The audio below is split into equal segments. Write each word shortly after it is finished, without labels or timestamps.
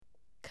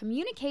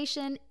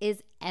Communication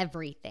is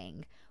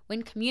everything.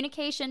 When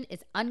communication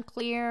is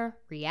unclear,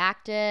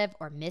 reactive,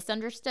 or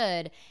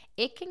misunderstood,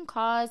 it can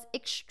cause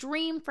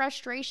extreme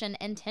frustration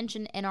and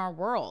tension in our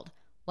world.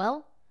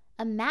 Well,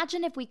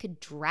 imagine if we could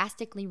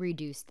drastically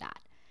reduce that.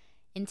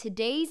 In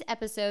today's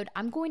episode,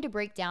 I'm going to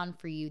break down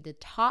for you the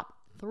top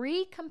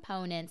 3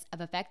 components of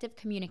effective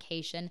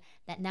communication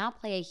that now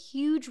play a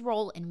huge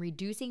role in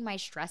reducing my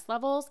stress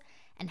levels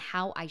and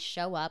how I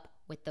show up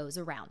with those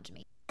around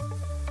me.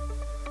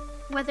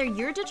 Whether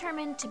you're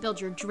determined to build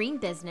your dream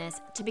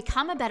business, to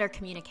become a better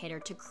communicator,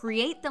 to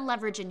create the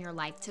leverage in your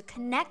life, to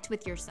connect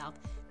with yourself,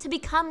 to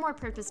become more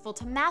purposeful,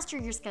 to master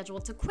your schedule,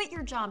 to quit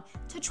your job,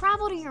 to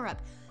travel to Europe,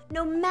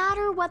 no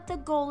matter what the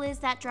goal is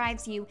that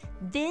drives you,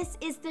 this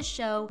is the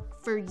show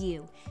for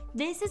you.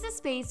 This is a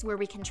space where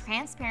we can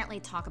transparently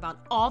talk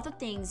about all the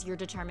things you're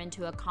determined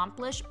to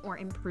accomplish or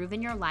improve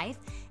in your life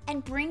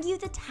and bring you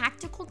the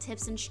tactical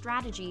tips and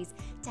strategies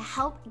to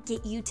help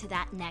get you to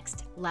that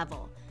next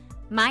level.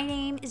 My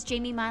name is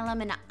Jamie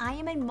Milam, and I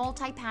am a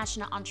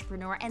multi-passionate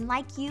entrepreneur, and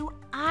like you,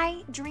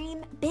 I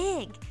dream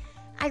big.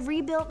 I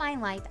rebuilt my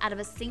life out of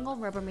a single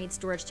Rubbermaid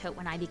storage tote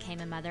when I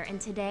became a mother,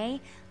 and today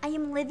I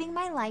am living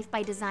my life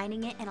by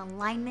designing it in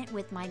alignment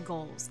with my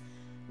goals.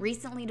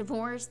 Recently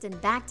divorced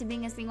and back to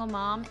being a single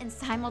mom and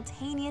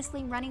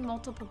simultaneously running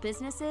multiple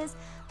businesses,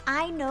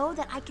 I know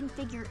that I can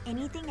figure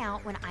anything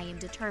out when I am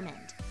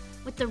determined.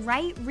 With the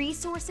right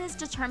resources,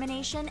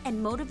 determination,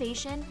 and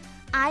motivation,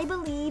 I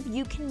believe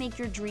you can make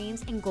your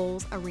dreams and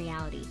goals a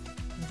reality.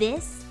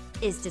 This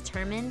is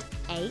Determined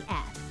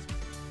AF.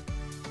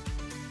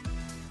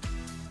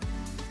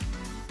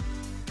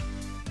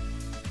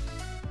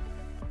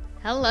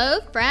 Hello,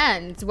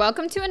 friends.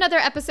 Welcome to another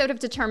episode of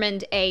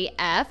Determined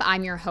AF.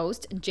 I'm your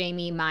host,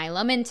 Jamie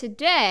Milam, and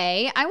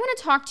today I want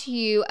to talk to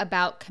you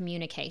about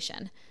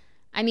communication.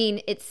 I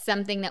mean, it's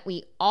something that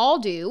we all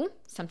do,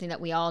 something that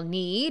we all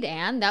need,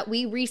 and that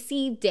we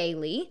receive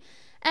daily.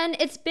 And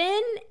it's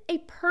been a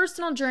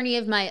personal journey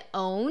of my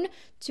own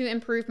to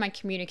improve my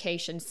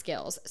communication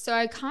skills. So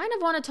I kind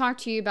of want to talk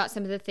to you about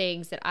some of the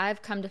things that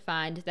I've come to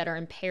find that are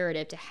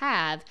imperative to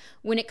have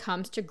when it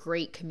comes to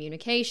great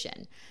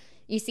communication.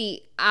 You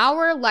see,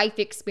 our life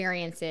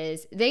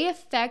experiences, they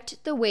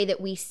affect the way that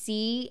we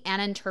see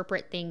and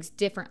interpret things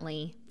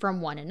differently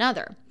from one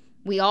another.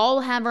 We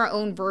all have our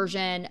own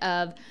version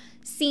of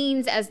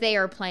scenes as they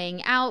are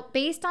playing out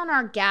based on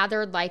our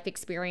gathered life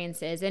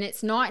experiences, and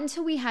it's not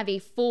until we have a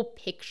full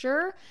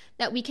picture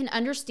that we can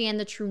understand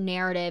the true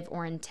narrative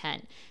or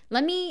intent.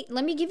 Let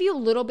me give you a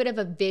little bit of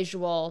a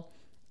visual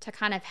to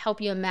kind of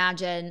help you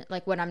imagine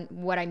like what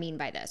I mean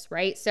by this,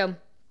 right? So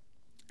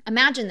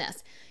imagine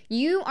this.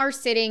 You are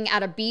sitting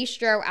at a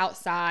bistro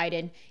outside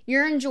and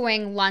you're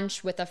enjoying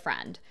lunch with a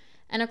friend.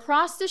 And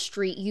across the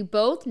street, you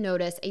both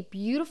notice a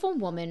beautiful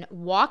woman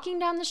walking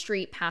down the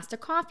street past a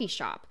coffee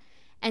shop.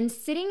 And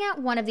sitting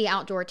at one of the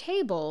outdoor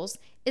tables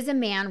is a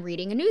man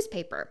reading a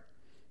newspaper.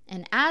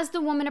 And as the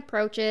woman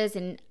approaches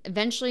and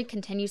eventually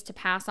continues to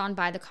pass on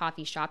by the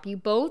coffee shop, you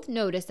both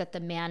notice that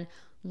the man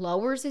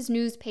lowers his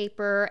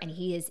newspaper and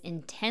he is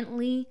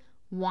intently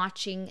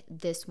watching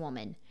this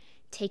woman,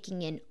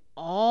 taking in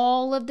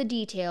all of the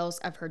details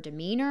of her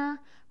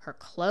demeanor, her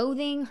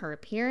clothing, her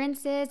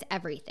appearances,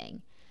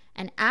 everything.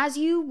 And as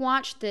you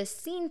watch this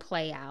scene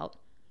play out,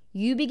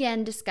 you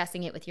begin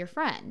discussing it with your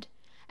friend.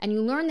 And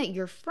you learn that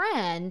your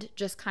friend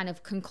just kind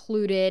of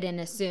concluded and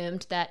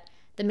assumed that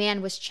the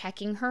man was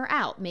checking her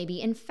out,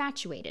 maybe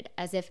infatuated,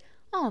 as if,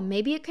 oh,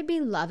 maybe it could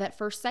be love at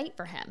first sight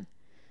for him.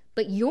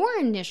 But your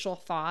initial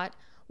thought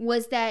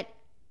was that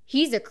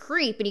he's a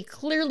creep and he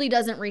clearly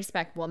doesn't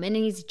respect women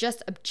and he's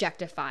just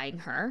objectifying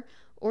her.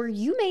 Or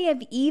you may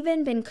have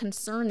even been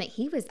concerned that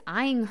he was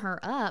eyeing her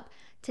up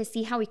to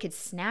see how he could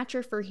snatch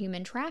her for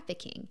human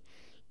trafficking.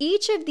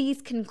 Each of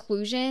these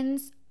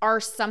conclusions are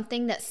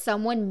something that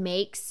someone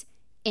makes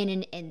in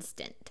an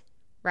instant,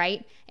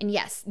 right? And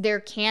yes, there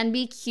can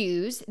be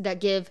cues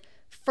that give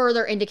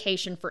further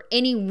indication for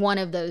any one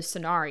of those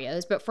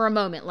scenarios, but for a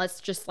moment,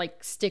 let's just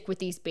stick with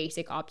these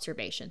basic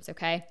observations,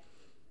 okay?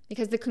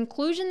 Because the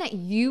conclusion that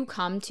you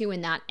come to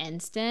in that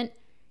instant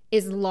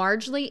is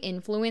largely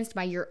influenced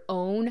by your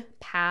own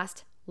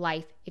past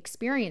life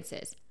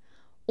experiences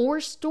or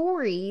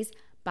stories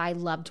by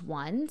loved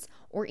ones,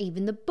 or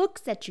even the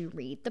books that you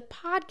read, the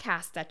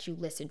podcasts that you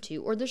listen to,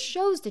 or the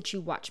shows that you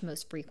watch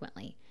most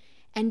frequently.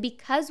 And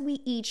because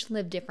we each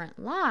live different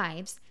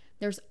lives,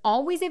 there's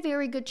always a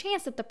very good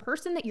chance that the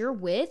person that you're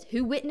with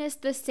who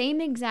witnessed the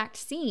same exact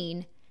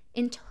scene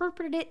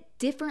interpreted it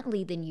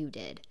differently than you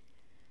did.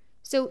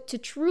 So to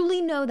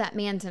truly know that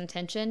man's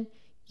intention,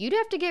 you'd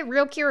have to get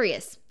real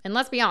curious, and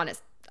let's be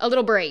honest, a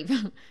little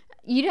brave.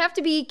 You'd have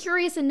to be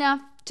curious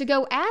enough to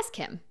go ask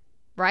him,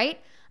 right?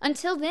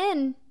 Until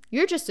then,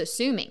 you're just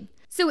assuming.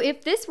 So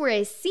if this were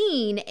a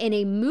scene in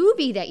a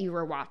movie that you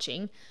were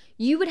watching,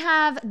 you would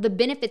have the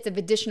benefits of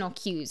additional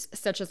cues,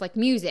 such as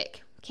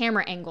music,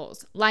 camera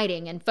angles,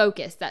 lighting, and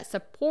focus that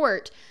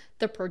support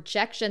the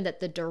projection that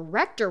the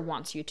director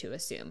wants you to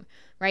assume,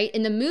 right?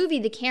 In the movie,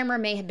 the camera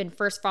may have been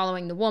first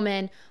following the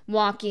woman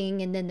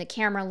walking, and then the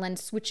camera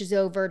lens switches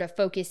over to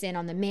focus in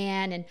on the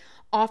man and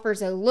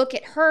offers a look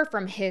at her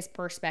from his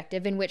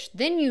perspective, in which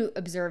then you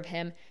observe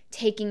him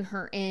taking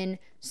her in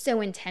so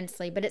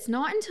intensely. But it's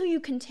not until you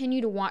continue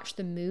to watch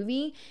the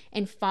movie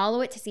and follow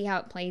it to see how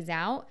it plays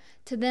out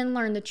to then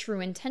learn the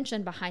true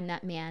intention behind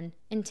that man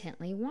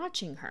intently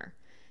watching her.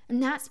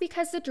 And that's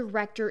because the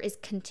director is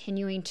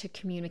continuing to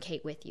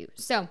communicate with you.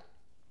 So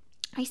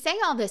I say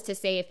all this to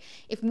say,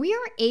 if we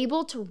are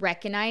able to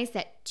recognize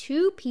that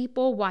two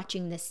people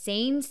watching the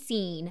same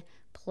scene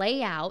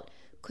play out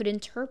could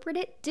interpret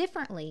it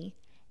differently,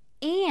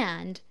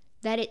 and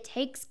that it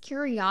takes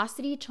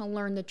curiosity to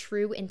learn the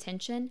true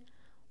intention,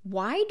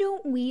 why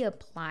don't we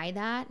apply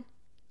that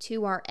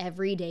to our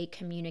everyday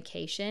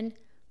communication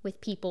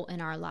with people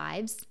in our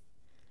lives,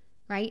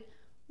 right?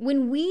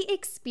 When we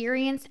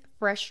experience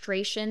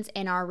frustrations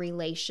in our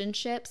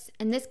relationships,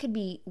 and this could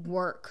be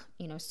work,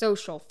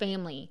 social,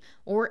 family,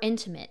 or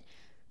intimate,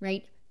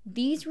 right? In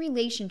these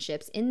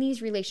relationships,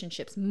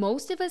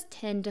 most of us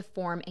tend to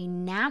form a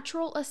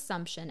natural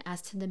assumption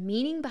as to the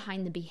meaning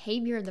behind the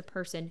behavior of the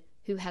person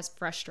who has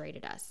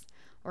frustrated us,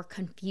 or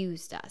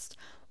confused us,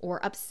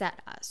 or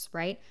upset us,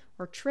 right?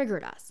 Or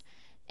triggered us.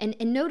 And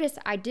notice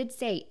I did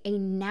say a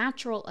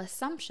natural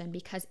assumption,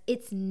 because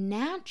it's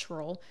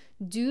natural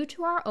due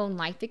to our own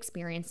life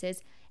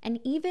experiences and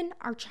even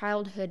our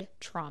childhood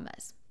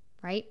traumas,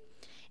 right?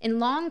 In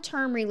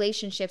long-term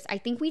relationships, I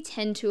think we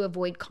tend to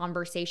avoid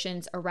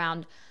conversations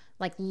around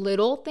like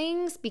little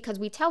things because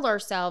we tell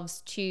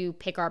ourselves to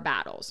pick our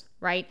battles,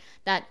 right?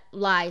 That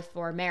life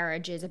or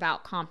marriage is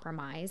about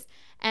compromise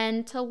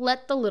and to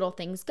let the little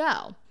things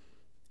go.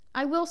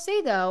 I will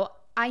say though,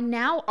 I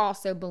now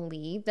also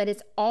believe that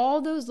it's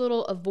all those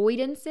little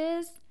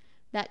avoidances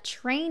that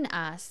train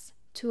us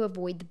to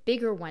avoid the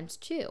bigger ones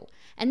too.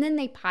 And then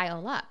they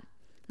pile up.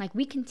 Like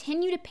we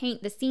continue to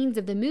paint the scenes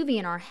of the movie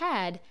in our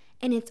head,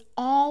 and it's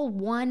all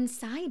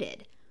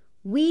one-sided.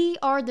 We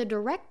are the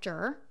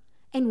director,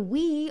 and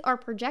we are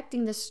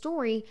projecting the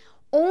story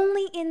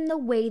only in the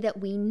way that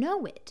we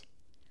know it.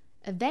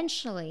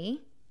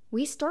 Eventually,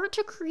 we start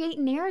to create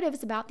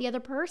narratives about the other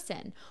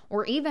person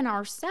or even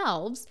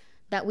ourselves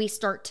that we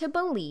start to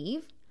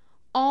believe,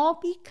 all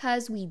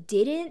because we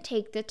didn't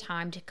take the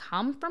time to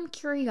come from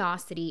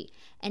curiosity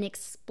and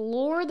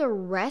explore the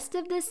rest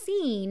of the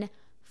scene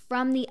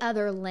from the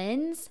other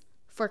lens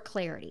for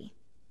clarity,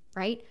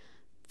 right?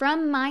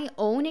 From my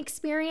own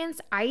experience,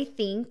 I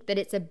think that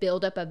it's a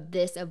buildup of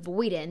this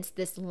avoidance,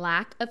 this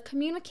lack of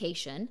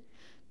communication,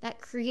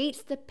 that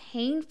creates the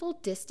painful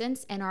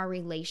distance in our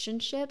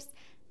relationships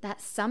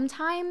that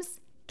sometimes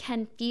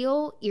can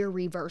feel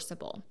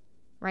irreversible,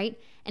 right?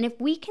 And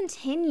if we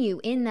continue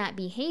in that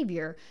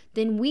behavior,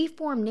 then we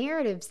form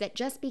narratives that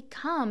just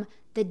become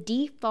the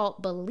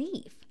default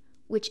belief,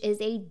 which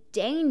is a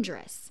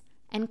dangerous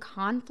and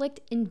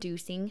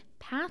conflict-inducing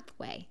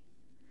pathway.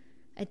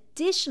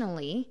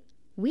 Additionally,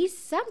 we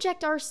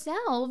subject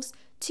ourselves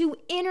to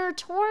inner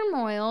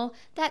turmoil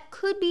that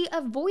could be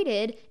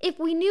avoided if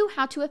we knew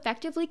how to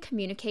effectively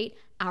communicate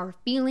our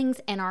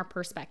feelings and our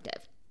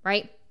perspective,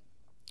 right?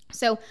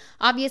 So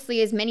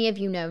obviously, as many of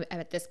you know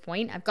at this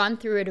point, I've gone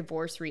through a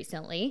divorce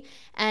recently,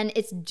 and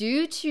it's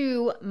due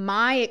to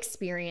my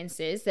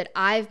experiences that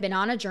I've been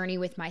on a journey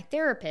with my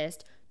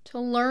therapist to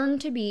learn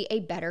to be a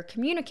better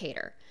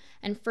communicator.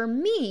 And for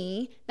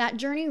me, that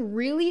journey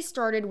really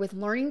started with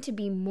learning to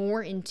be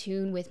more in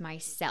tune with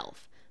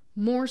myself,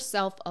 more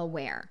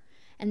self-aware.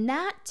 And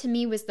that to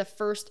me was the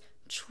first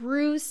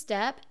true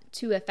step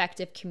to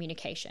effective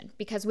communication,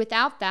 because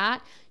without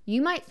that,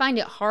 you might find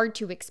it hard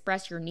to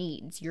express your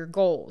needs, your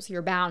goals,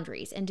 your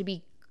boundaries, and to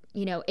be,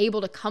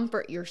 able to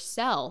comfort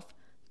yourself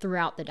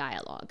throughout the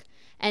dialogue.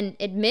 And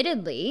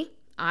admittedly,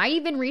 I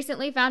even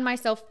recently found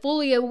myself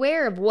fully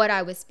aware of what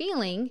I was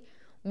feeling,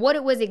 what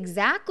it was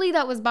exactly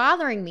that was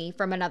bothering me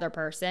from another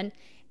person,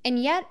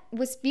 and yet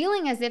was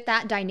feeling as if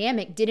that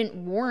dynamic didn't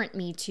warrant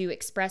me to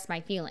express my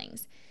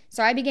feelings.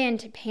 So I began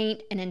to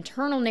paint an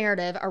internal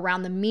narrative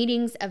around the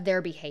meanings of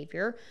their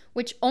behavior,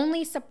 which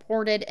only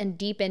supported and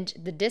deepened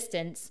the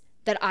distance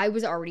that I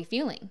was already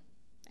feeling.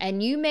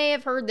 And you may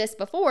have heard this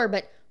before,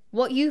 but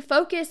what you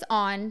focus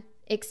on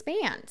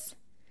expands.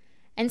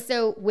 And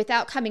so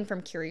without coming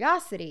from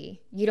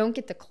curiosity, you don't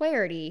get the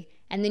clarity,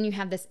 and then you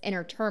have this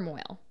inner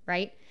turmoil,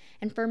 right?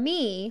 And for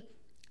me,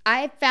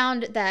 I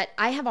found that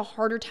I have a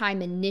harder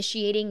time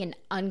initiating an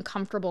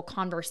uncomfortable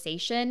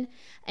conversation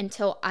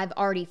until I've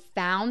already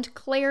found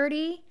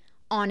clarity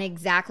on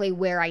exactly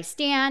where I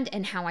stand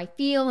and how I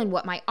feel and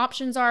what my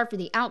options are for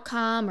the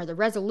outcome or the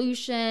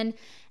resolution.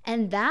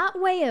 And that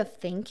way of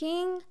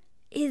thinking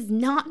is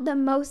not the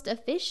most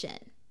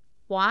efficient.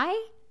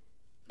 Why?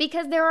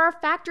 Because there are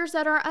factors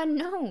that are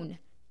unknown,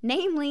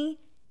 namely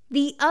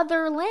the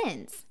other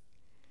lens.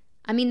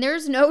 I mean,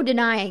 there's no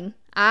denying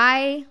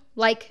I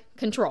like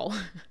control,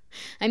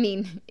 I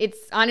mean,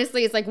 it's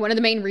like one of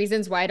the main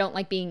reasons why I don't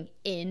like being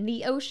in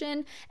the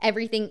ocean.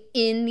 Everything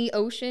in the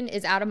ocean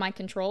is out of my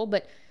control,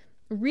 but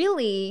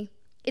really,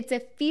 it's a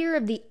fear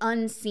of the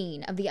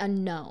unseen, of the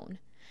unknown.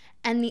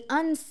 And the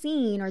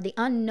unseen or the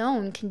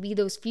unknown can be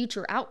those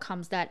future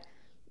outcomes that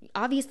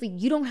obviously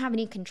you don't have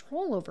any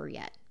control over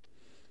yet.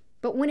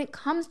 But when it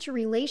comes to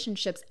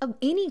relationships of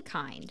any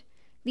kind,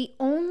 the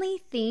only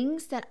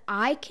things that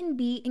I can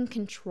be in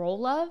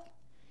control of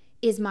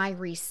is my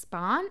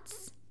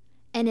response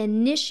and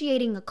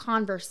initiating a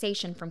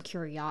conversation from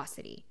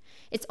curiosity.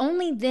 It's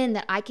only then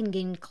that I can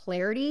gain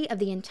clarity of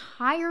the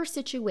entire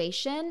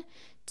situation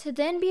to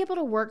then be able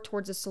to work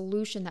towards a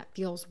solution that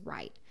feels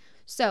right.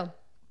 So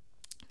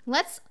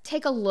let's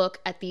take a look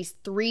at these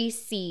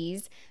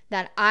 3C's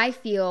that I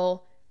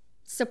feel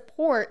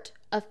support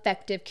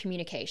effective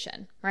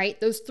communication, right?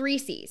 Those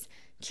 3C's: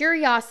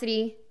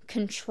 curiosity,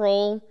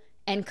 control,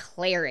 and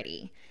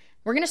clarity.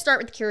 We're going to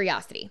start with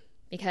curiosity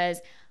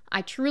because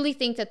I truly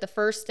think that the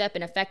first step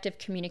in effective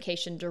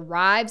communication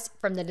derives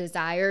from the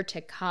desire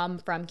to come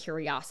from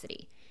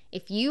curiosity.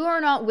 If you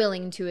are not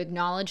willing to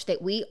acknowledge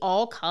that we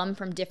all come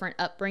from different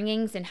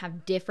upbringings and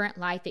have different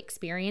life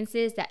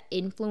experiences that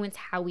influence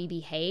how we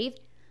behave,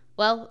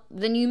 well,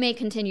 then you may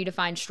continue to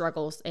find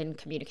struggles in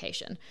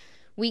communication.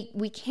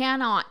 We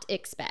cannot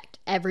expect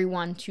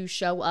everyone to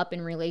show up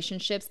in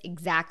relationships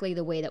exactly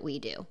the way that we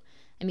do.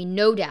 I mean,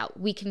 no doubt,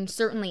 we can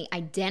certainly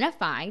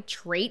identify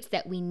traits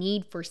that we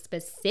need for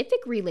specific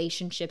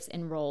relationships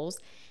and roles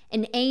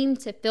and aim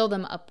to fill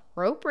them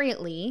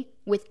appropriately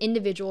with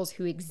individuals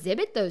who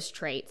exhibit those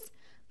traits,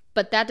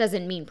 but that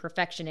doesn't mean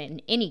perfection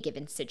in any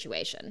given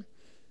situation.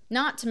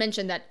 Not to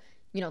mention that,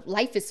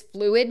 life is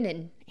fluid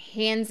and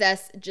hands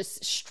us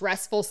just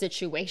stressful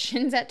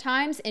situations at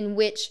times in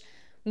which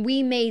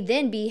we may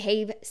then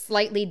behave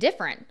slightly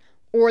different,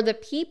 or the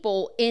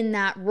people in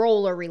that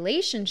role or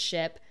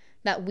relationship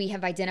that we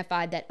have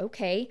identified that,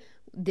 okay,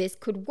 this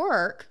could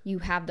work, you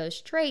have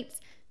those traits,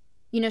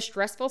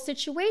 stressful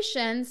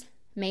situations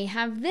may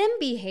have them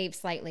behave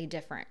slightly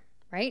different,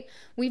 right?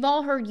 We've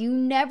all heard you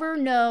never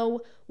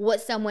know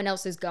what someone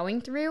else is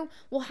going through.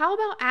 Well, how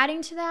about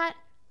adding to that,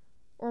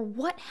 or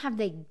what have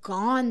they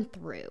gone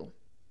through?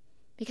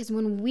 Because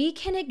when we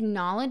can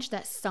acknowledge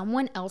that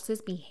someone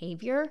else's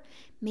behavior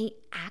may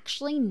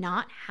actually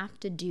not have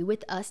to do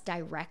with us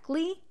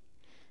directly,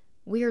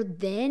 we're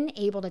then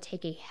able to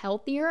take a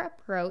healthier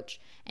approach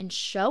and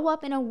show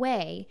up in a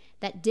way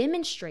that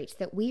demonstrates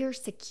that we are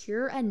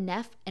secure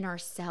enough in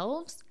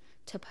ourselves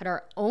to put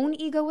our own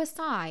ego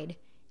aside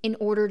in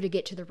order to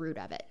get to the root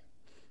of it.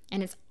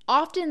 And it's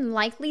often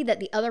likely that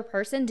the other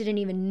person didn't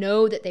even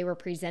know that they were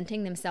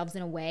presenting themselves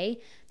in a way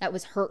that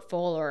was hurtful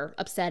or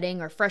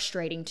upsetting or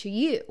frustrating to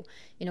you.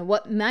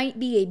 What might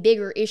be a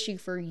bigger issue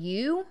for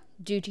you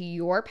due to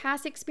your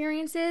past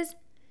experiences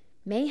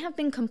may have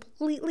been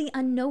completely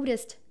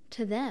unnoticed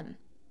to them.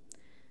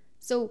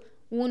 So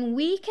when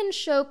we can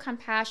show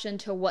compassion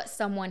to what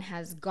someone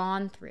has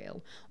gone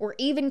through, or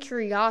even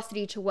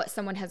curiosity to what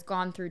someone has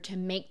gone through to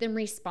make them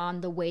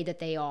respond the way that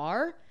they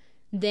are,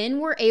 then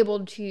we're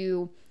able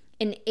to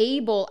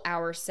enable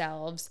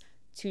ourselves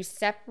to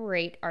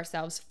separate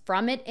ourselves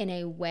from it in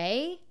a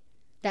way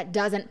that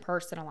doesn't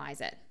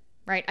personalize it,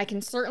 right? I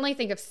can certainly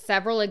think of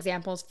several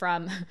examples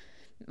from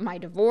my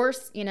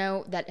divorce,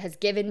 that has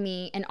given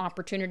me an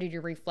opportunity to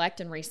reflect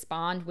and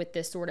respond with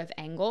this sort of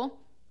angle.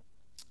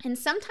 And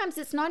sometimes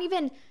it's not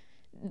even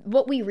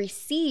what we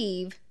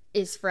receive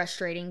is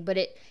frustrating, but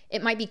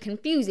it might be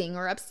confusing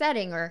or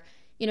upsetting or,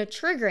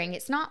 triggering.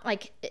 It's not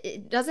like,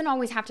 it doesn't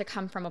always have to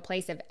come from a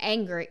place of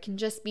anger. It can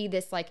just be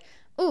this like,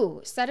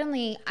 ooh,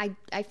 suddenly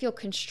I feel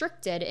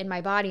constricted in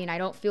my body and I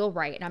don't feel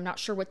right. And I'm not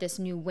sure what this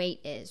new weight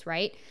is,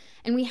 right?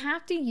 And we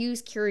have to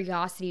use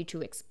curiosity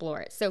to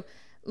explore it. So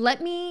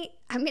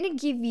I'm going to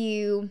give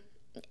you,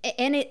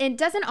 and it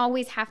doesn't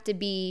always have to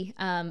be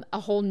a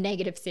whole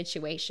negative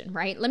situation,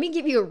 right? Let me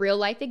give you a real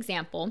life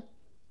example.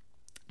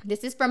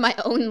 This is from my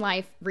own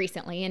life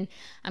recently, and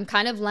I'm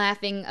kind of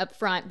laughing up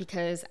front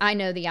because I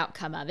know the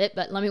outcome of it,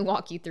 but let me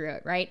walk you through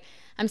it, right?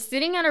 I'm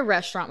sitting at a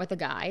restaurant with a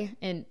guy,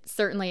 and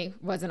certainly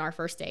wasn't our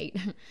first date.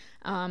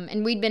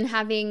 And we'd been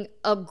having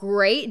a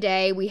great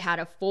day. We had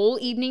a full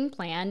evening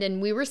planned, and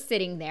we were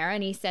sitting there,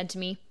 and he said to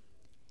me,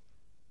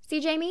 "See,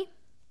 Jamie,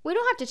 we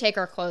don't have to take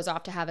our clothes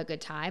off to have a good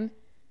time."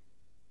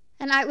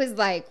 And I was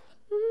like,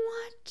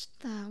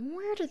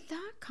 where did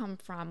that come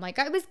from? Like,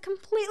 I was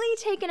completely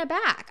taken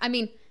aback. I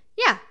mean,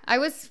 yeah, I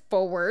was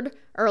forward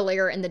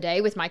earlier in the day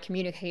with my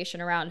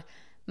communication around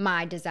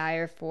my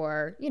desire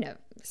for,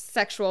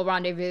 sexual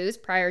rendezvous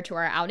prior to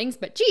our outings.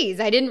 But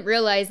geez, I didn't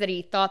realize that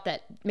he thought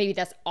that maybe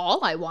that's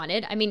all I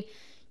wanted. I mean,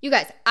 you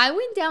guys, I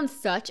went down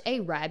such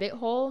a rabbit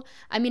hole.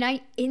 I mean,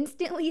 I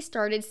instantly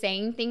started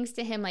saying things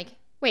to him like,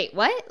 wait,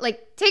 what?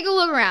 Like, take a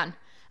look around.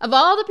 Of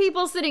all the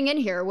people sitting in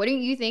here,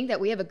 wouldn't you think that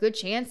we have a good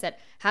chance at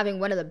having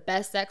one of the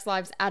best sex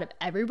lives out of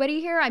everybody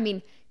here? I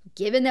mean,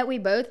 given that we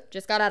both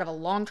just got out of a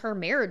long-term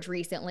marriage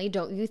recently,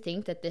 don't you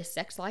think that this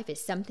sex life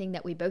is something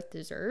that we both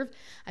deserve?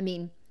 I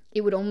mean,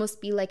 It would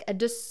almost be like a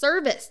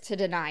disservice to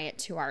deny it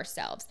to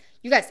ourselves.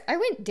 You guys, I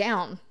went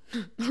down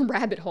a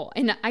rabbit hole,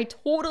 and I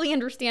totally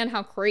understand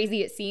how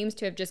crazy it seems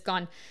to have just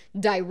gone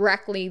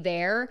directly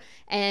there.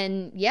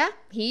 And yeah,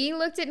 he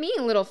looked at me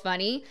a little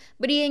funny,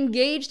 but he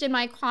engaged in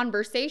my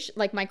conversation,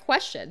 like my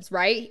questions,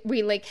 right?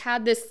 We like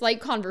had this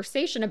slight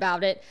conversation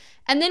about it,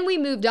 and then we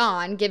moved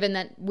on, given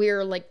that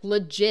we're like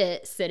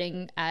legit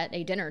sitting at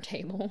a dinner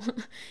table.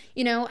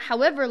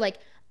 However, like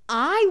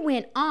I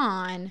went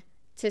on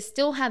to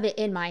still have it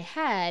in my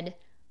head,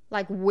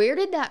 like, where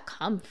did that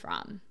come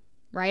from,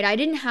 right? I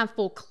didn't have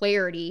full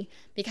clarity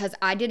because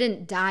I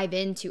didn't dive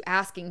into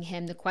asking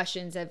him the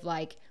questions of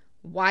like,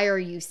 why are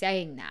you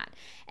saying that?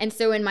 And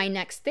so in my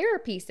next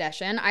therapy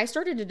session, I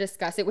started to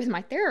discuss it with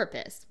my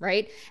therapist,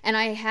 right? And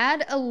I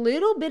had a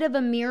little bit of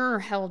a mirror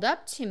held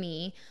up to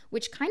me,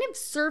 which kind of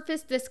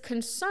surfaced this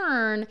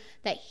concern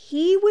that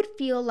he would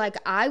feel like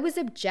I was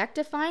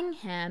objectifying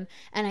him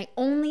and I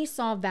only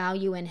saw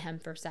value in him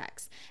for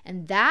sex.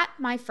 And that,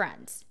 my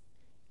friends,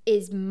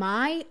 is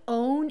my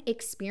own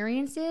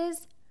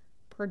experiences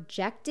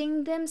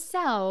projecting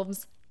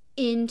themselves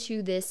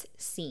into this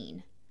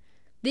scene.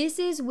 This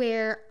is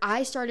where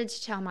I started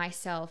to tell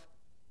myself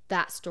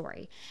that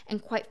story.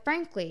 And quite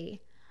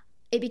frankly,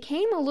 it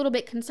became a little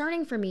bit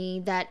concerning for me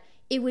that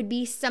it would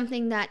be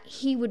something that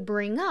he would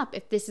bring up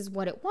if this is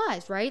what it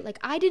was, right? Like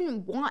I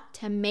didn't want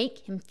to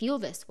make him feel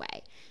this way.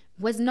 It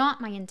was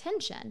not my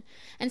intention.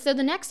 And so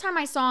the next time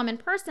I saw him in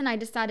person, I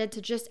decided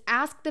to just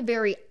ask the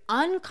very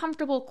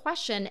uncomfortable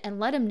question and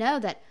let him know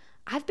that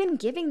I've been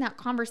giving that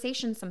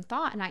conversation some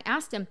thought. And I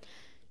asked him,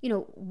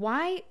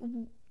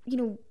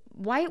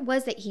 why it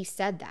was that he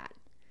said that.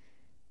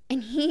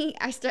 And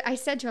I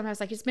said to him, I was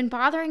like, it's been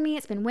bothering me.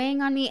 It's been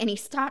weighing on me. And he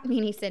stopped me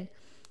and he said,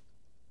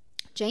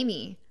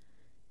 Jamie,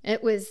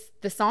 it was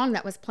the song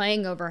that was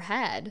playing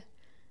overhead.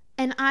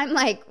 And I'm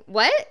like,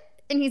 what?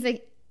 And he's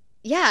like,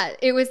 yeah,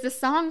 it was the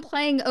song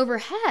playing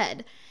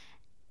overhead.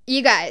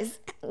 You guys,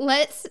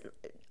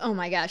 oh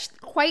my gosh,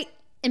 quite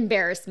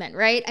embarrassment,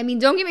 right? I mean,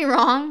 don't get me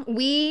wrong.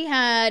 We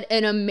had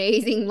an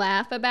amazing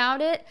laugh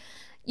about it.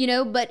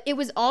 But it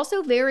was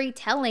also very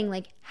telling,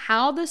 like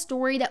how the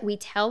story that we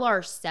tell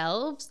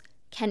ourselves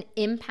can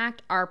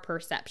impact our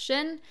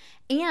perception,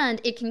 and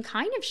it can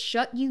kind of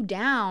shut you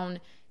down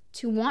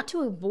to want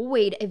to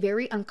avoid a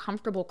very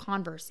uncomfortable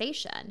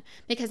conversation,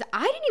 because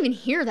I didn't even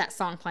hear that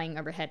song playing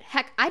overhead.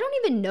 Heck, I don't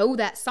even know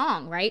that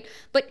song, right?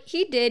 But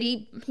he did.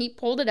 He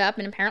pulled it up,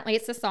 and apparently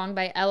it's a song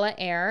by Ella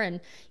Eyre,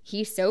 and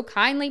he so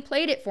kindly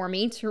played it for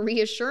me to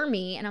reassure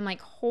me, and I'm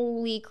like,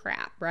 holy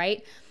crap,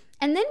 right?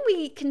 And then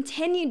we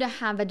continued to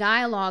have a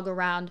dialogue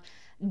around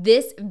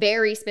this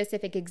very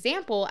specific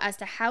example as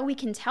to how we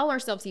can tell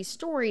ourselves these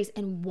stories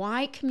and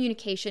why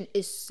communication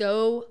is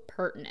so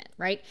pertinent,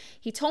 right?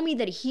 He told me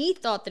that he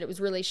thought that it was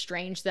really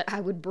strange that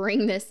I would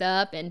bring this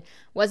up and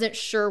wasn't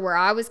sure where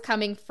I was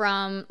coming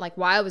from, like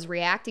why I was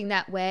reacting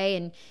that way.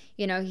 And,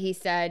 he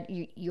said,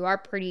 you are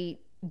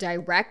pretty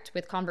direct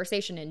with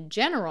conversation in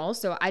general,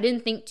 so I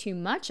didn't think too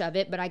much of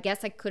it, but I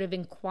guess I could have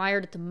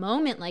inquired at the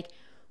moment, like,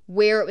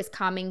 where it was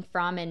coming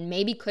from, and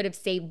maybe could have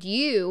saved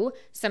you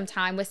some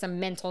time with some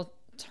mental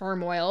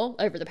turmoil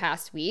over the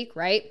past week,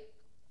 right?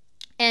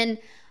 And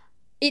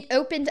it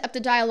opened up the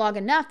dialogue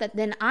enough that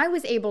then I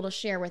was able to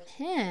share with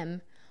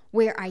him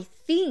where I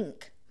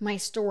think my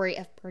story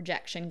of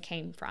projection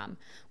came from,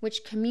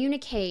 which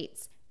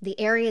communicates the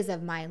areas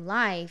of my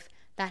life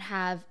that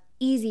have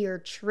easier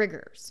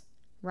triggers,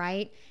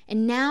 right?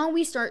 And now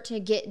we start to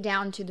get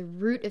down to the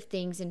root of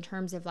things in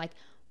terms of like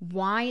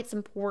why it's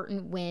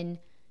important when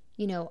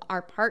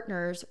our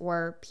partners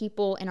or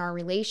people in our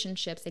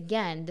relationships,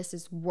 again, this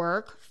is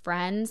work,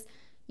 friends,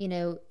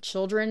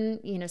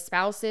 children,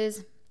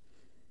 spouses.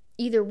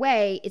 Either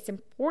way, it's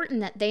important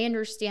that they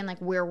understand like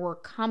where we're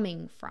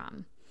coming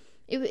from.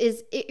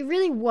 It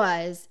really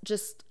was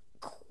just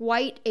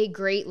quite a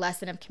great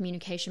lesson of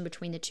communication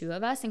between the two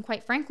of us. And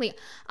quite frankly,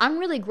 I'm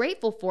really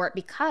grateful for it,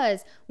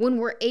 because when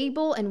we're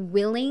able and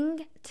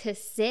willing to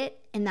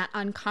sit in that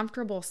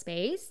uncomfortable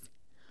space,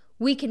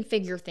 we can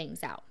figure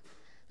things out.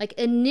 Like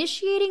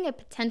initiating a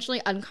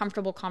potentially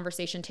uncomfortable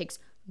conversation takes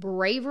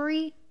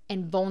bravery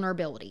and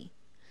vulnerability,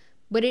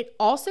 but it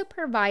also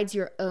provides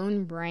your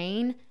own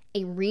brain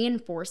a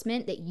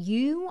reinforcement that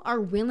you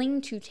are willing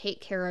to take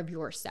care of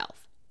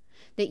yourself,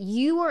 that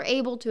you are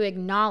able to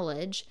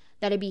acknowledge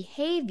that a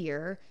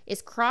behavior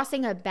is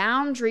crossing a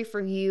boundary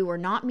for you or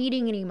not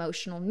meeting an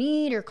emotional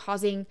need or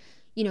causing,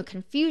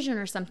 confusion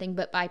or something.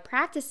 But by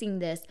practicing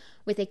this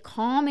with a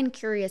calm and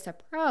curious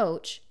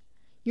approach,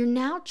 you're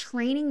now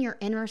training your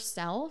inner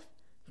self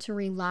to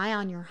rely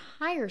on your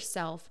higher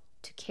self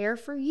to care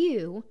for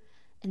you,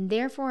 and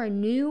therefore a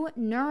new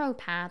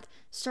neuropath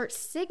starts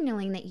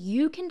signaling that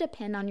you can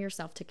depend on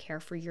yourself to care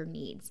for your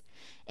needs.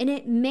 And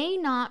it may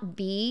not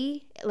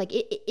be, like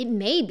it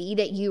may be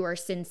that you are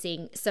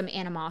sensing some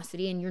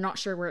animosity and you're not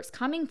sure where it's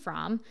coming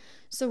from.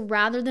 So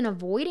rather than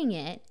avoiding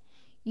it,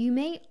 you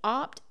may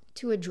opt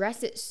to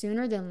address it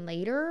sooner than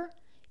later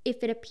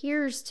if it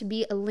appears to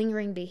be a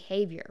lingering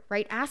behavior,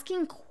 right?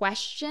 Asking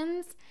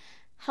questions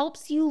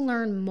helps you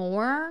learn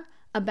more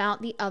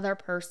about the other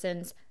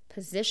person's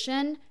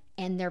position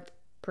and their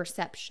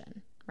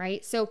perception,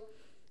 right? So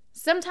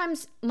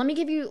sometimes, let me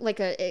give you like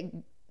a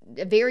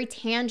very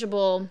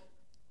tangible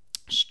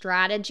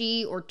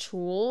strategy or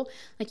tool.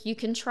 Like, you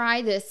can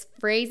try this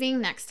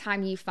phrasing next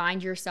time you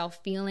find yourself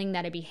feeling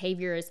that a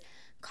behavior is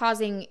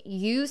causing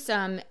you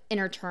some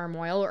inner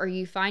turmoil, or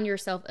you find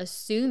yourself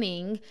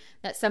assuming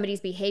that somebody's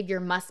behavior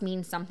must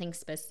mean something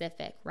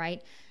specific,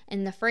 right?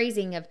 And the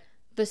phrasing of,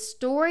 the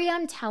story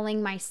I'm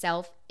telling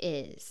myself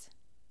is,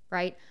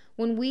 right?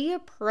 When we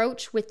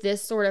approach with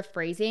this sort of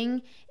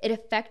phrasing, it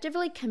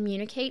effectively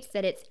communicates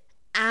that it's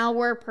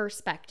our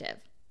perspective,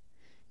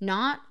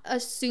 not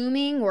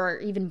assuming or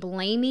even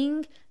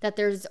blaming that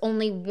there's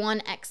only one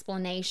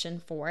explanation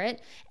for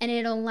it. And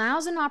it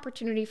allows an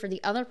opportunity for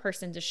the other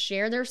person to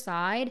share their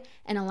side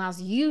and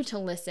allows you to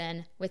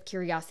listen with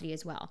curiosity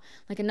as well.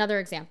 Like, another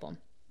example,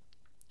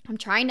 I'm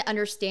trying to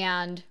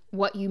understand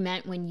what you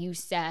meant when you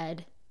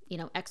said,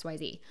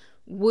 XYZ.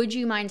 Would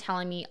you mind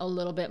telling me a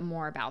little bit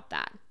more about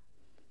that?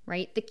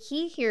 Right? The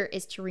key here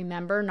is to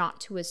remember not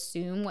to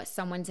assume what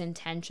someone's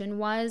intention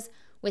was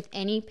with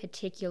any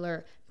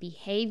particular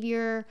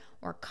behavior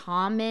or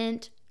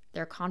comment,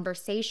 their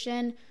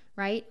conversation,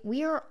 right?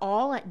 We are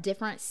all at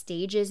different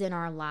stages in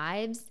our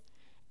lives,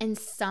 and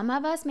some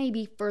of us may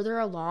be further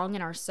along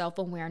in our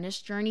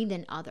self-awareness journey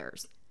than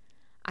others.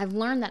 I've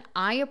learned that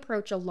I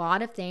approach a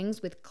lot of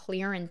things with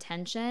clear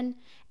intention,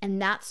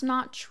 and that's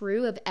not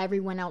true of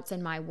everyone else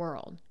in my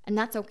world, and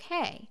that's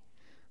okay.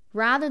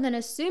 Rather than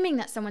assuming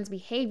that someone's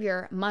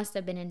behavior must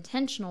have been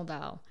intentional,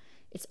 though,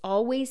 it's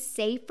always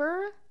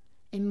safer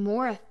and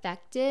more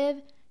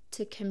effective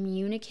to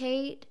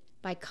communicate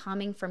by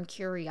coming from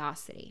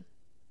curiosity.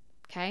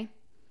 Okay?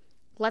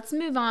 Let's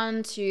move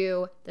on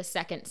to the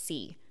second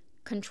C,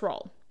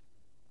 control.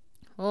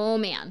 Oh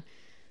man,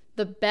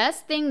 the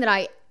best thing that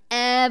I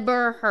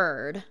ever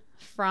heard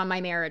from my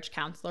marriage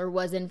counselor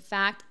was in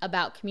fact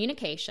about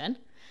communication.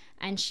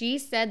 And she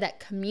said that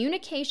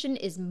communication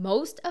is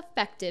most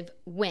effective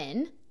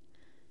when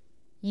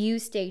you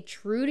stay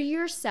true to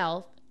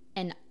yourself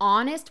and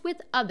honest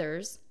with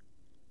others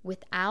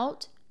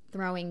without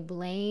throwing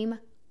blame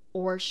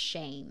or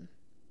shame.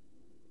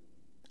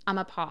 I'm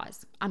going to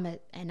pause. And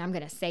I'm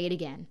going to say it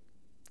again.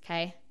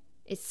 Okay?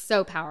 It's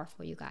so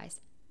powerful, you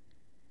guys.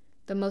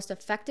 The most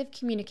effective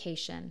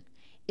communication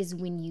is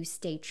when you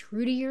stay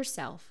true to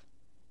yourself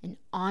and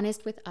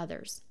honest with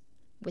others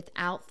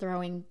without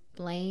throwing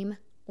blame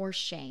or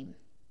shame.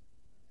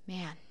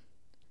 Man,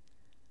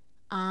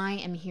 I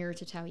am here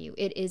to tell you,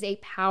 it is a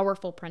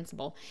powerful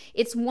principle.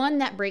 It's one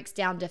that breaks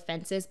down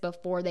defenses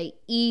before they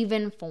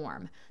even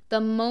form.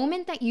 The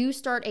moment that you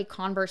start a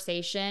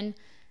conversation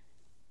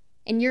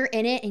and you're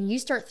in it and you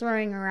start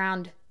throwing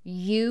around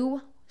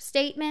you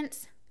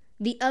statements,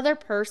 the other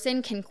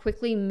person can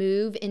quickly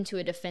move into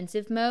a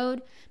defensive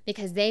mode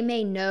because they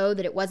may know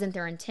that it wasn't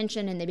their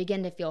intention, and they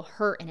begin to feel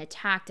hurt and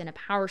attacked, and a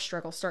power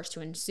struggle starts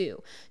to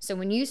ensue. So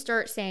when you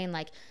start saying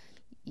like,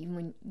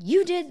 when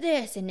you did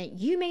this and that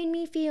you made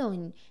me feel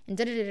and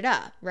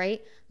da-da-da-da-da,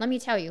 right? Let me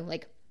tell you,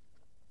 like,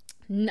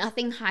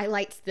 nothing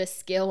highlights this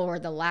skill or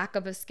the lack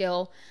of a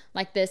skill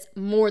like this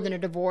more than a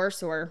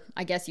divorce, or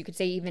I guess you could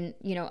say even,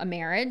 a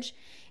marriage.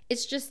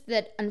 It's just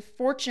that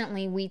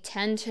unfortunately we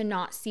tend to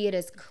not see it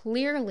as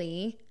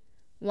clearly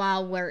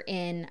while we're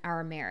in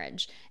our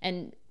marriage.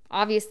 And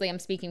obviously I'm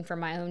speaking for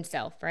my own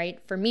self, right?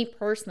 For me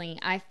personally,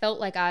 I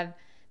felt like I've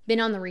been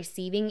on the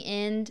receiving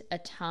end a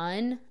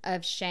ton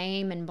of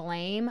shame and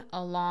blame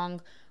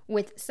along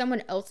with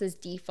someone else's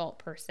default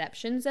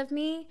perceptions of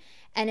me.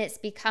 And it's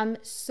become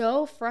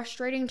so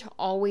frustrating to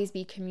always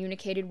be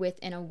communicated with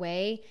in a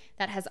way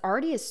that has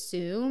already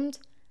assumed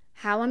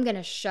how I'm going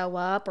to show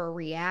up or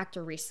react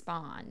or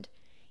respond.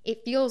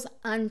 It feels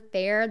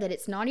unfair that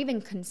it's not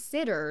even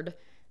considered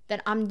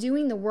that I'm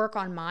doing the work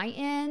on my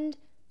end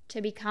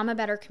to become a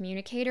better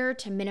communicator,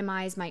 to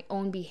minimize my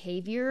own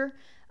behavior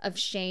of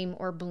shame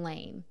or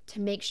blame, to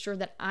make sure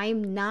that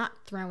I'm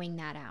not throwing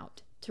that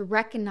out, to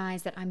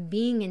recognize that I'm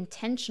being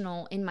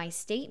intentional in my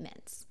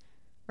statements,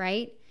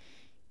 right?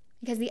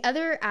 Because the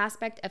other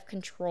aspect of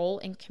control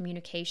in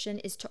communication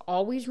is to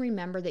always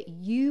remember that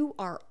you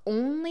are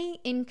only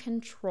in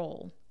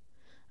control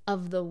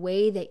of the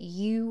way that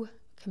you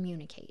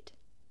communicate.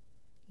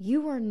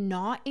 You are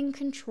not in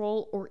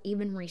control or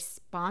even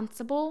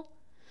responsible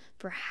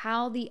for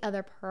how the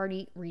other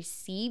party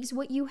receives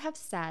what you have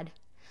said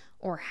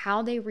or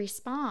how they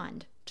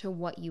respond to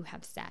what you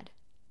have said.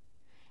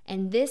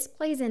 And this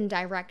plays in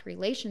direct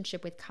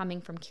relationship with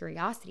coming from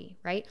curiosity,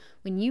 right?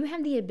 When you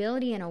have the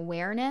ability and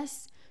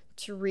awareness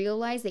to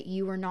realize that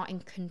you are not in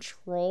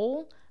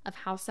control of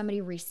how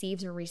somebody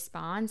receives or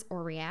responds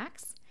or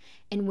reacts,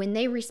 and when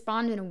they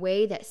respond in a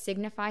way that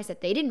signifies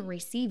that they didn't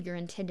receive your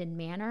intended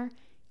manner,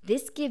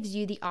 this gives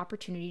you the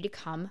opportunity to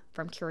come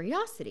from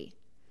curiosity,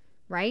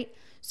 right?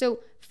 So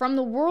from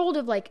the world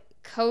of like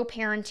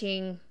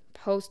co-parenting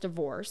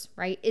post-divorce,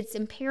 right, it's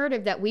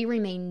imperative that we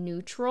remain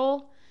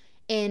neutral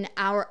in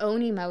our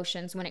own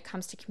emotions when it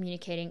comes to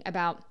communicating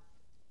about,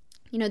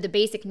 the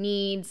basic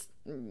needs,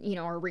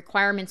 or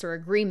requirements or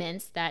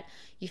agreements that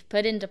you've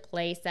put into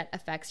place that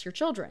affects your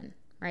children,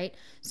 right?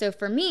 So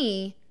for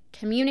me,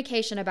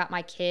 communication about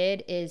my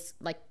kid is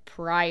like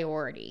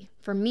priority.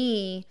 For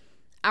me,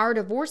 our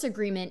divorce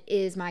agreement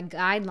is my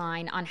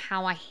guideline on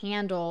how I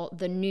handle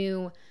the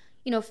new,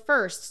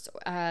 firsts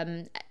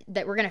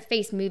that we're going to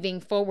face moving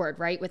forward,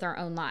 right, with our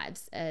own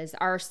lives. As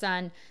our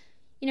son,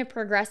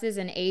 progresses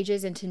and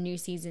ages into new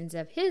seasons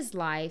of his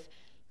life,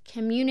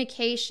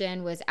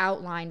 communication was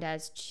outlined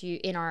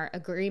in our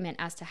agreement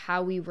as to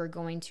how we were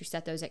going to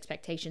set those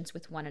expectations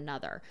with one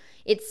another.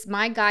 It's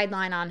my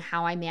guideline on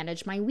how I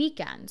manage my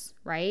weekends,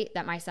 right?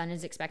 That my son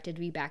is expected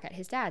to be back at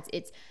his dad's.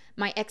 It's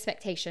my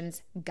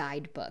expectations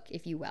guidebook,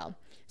 if you will.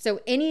 So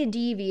any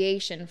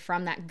deviation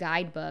from that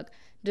guidebook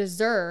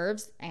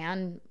deserves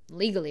and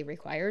legally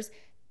requires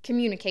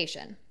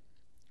communication.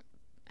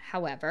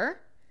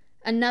 However,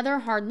 another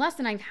hard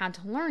lesson I've had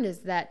to learn is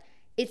that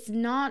it's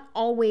not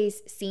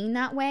always seen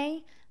that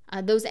way.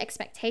 Those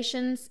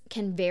expectations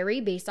can vary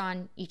based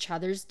on each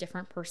other's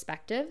different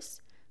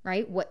perspectives,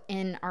 right? What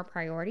in our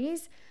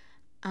priorities.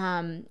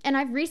 And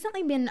I've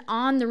recently been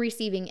on the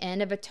receiving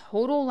end of a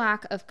total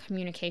lack of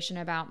communication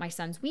about my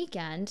son's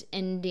weekend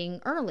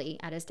ending early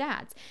at his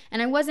dad's.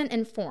 And I wasn't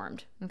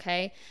informed,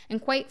 okay?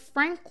 And quite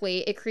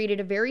frankly, it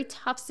created a very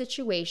tough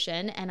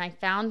situation, and I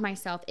found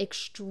myself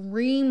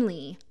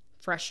extremely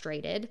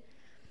frustrated.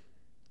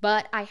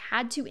 But I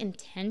had to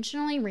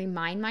intentionally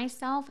remind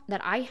myself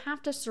that I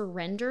have to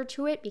surrender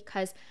to it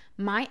because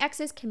my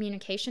ex's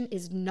communication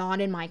is not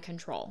in my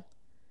control.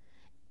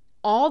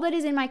 All that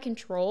is in my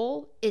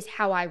control is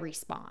how I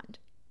respond.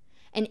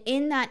 And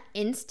in that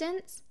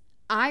instance,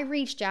 I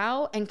reached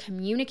out and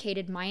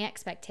communicated my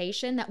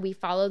expectation that we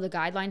follow the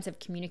guidelines of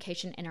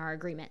communication in our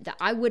agreement, that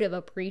I would have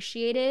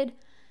appreciated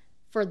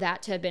for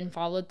that to have been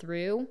followed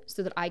through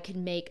so that I could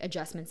make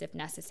adjustments if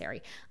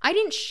necessary. I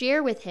didn't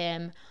share with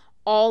him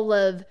all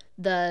of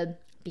the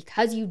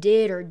because you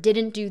did or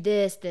didn't do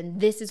this, then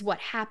this is what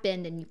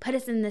happened and you put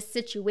us in this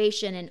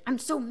situation and I'm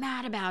so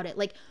mad about it.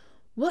 Like,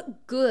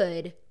 what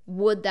good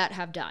would that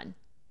have done?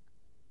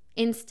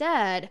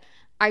 Instead,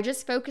 I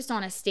just focused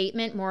on a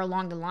statement more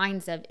along the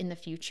lines of, in the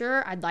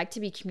future, I'd like to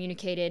be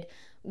communicated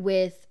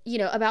with,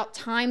 about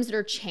times that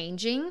are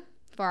changing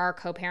for our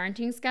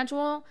co-parenting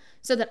schedule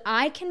so that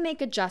I can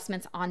make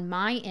adjustments on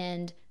my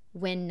end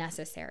when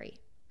necessary.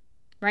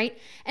 Right?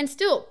 And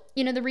still,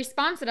 the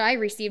response that I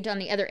received on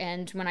the other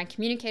end when I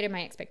communicated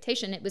my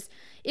expectation, it was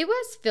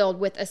filled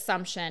with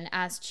assumption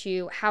as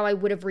to how I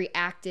would have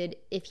reacted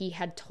if he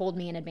had told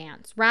me in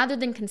advance, rather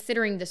than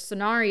considering the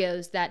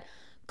scenarios that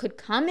could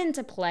come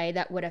into play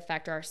that would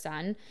affect our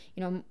son,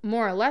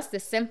 more or less the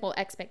simple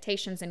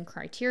expectations and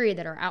criteria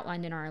that are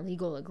outlined in our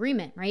legal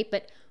agreement, right?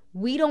 But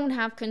we don't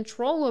have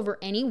control over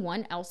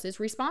anyone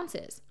else's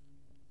responses.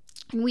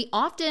 And we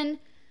often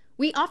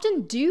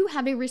do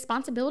have a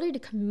responsibility to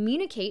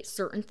communicate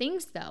certain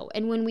things, though.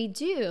 And when we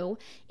do,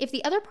 if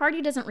the other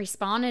party doesn't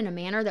respond in a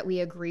manner that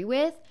we agree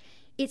with,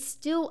 it's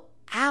still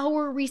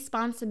our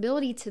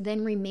responsibility to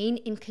then remain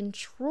in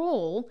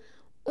control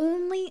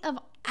only of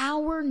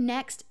our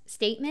next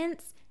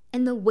statements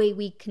and the way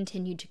we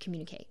continue to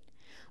communicate.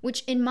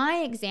 Which in my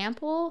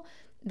example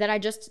that I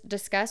just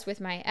discussed with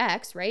my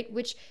ex, right,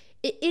 which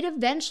it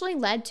eventually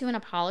led to an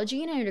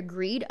apology and an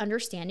agreed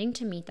understanding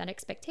to meet that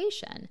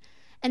expectation.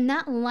 And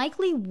that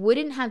likely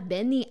wouldn't have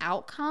been the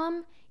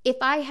outcome if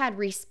I had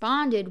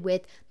responded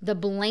with the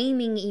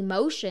blaming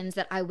emotions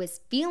that I was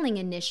feeling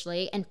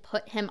initially and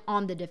put him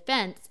on the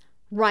defense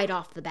right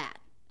off the bat,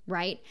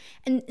 right?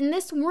 And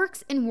this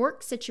works in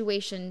work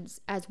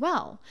situations as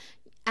well.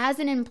 As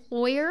an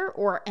employer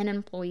or an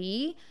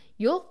employee,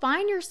 you'll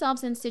find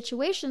yourselves in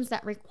situations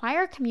that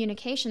require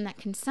communication that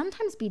can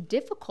sometimes be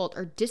difficult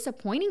or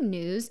disappointing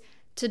news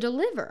to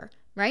deliver,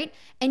 right?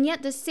 And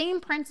yet the same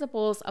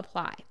principles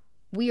apply.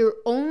 We are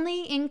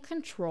only in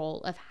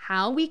control of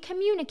how we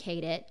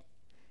communicate it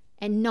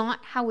and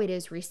not how it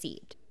is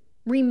received.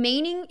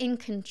 Remaining in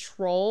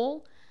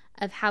control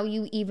of how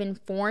you even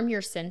form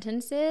your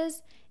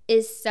sentences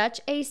is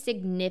such a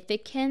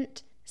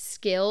significant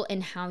skill in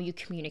how you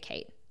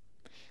communicate.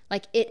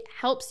 Like, it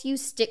helps you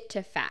stick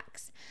to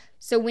facts.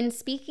 So when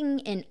speaking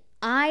in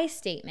I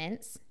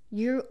statements,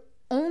 you're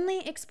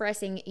only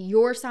expressing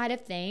your side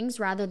of things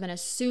rather than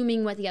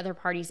assuming what the other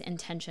party's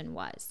intention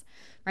was,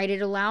 right?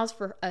 It allows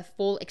for a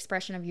full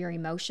expression of your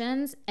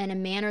emotions in a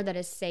manner that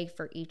is safe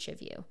for each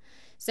of you.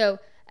 So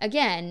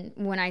again,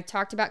 when I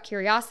talked about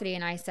curiosity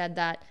and I said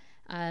that,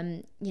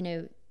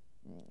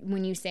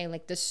 when you say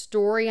like the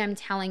story I'm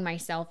telling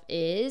myself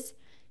is,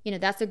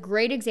 that's a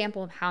great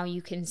example of how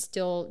you can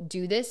still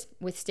do this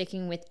with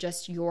sticking with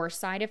just your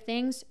side of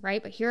things,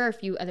 right? But here are a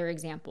few other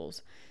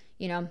examples.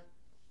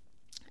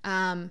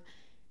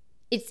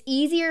 It's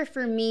easier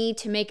for me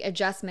to make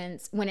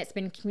adjustments when it's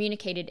been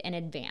communicated in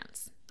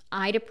advance.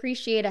 I'd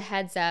appreciate a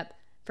heads up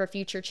for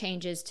future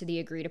changes to the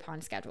agreed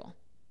upon schedule.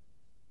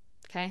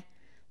 Okay?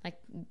 Like,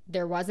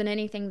 there wasn't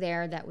anything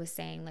there that was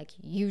saying like,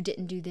 you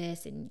didn't do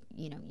this and,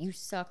 you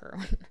suck or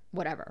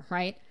whatever,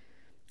 right?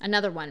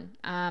 Another one.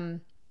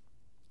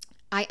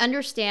 I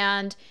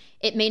understand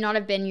it may not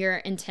have been your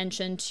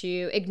intention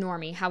to ignore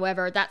me.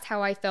 However, that's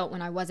how I felt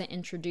when I wasn't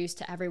introduced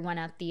to everyone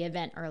at the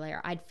event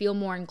earlier. I'd feel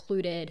more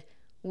included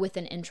with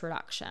an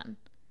introduction,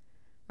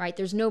 right?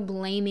 There's no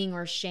blaming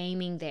or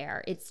shaming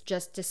there. It's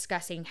just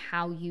discussing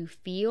how you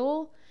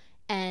feel,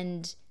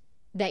 and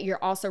that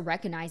you're also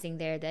recognizing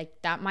there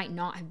that that might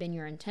not have been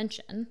your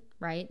intention,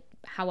 right?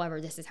 However,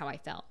 this is how I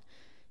felt.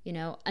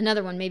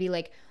 Another one, maybe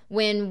like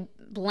when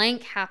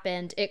blank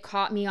happened, it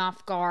caught me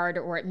off guard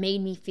or it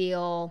made me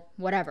feel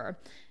whatever.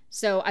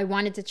 So I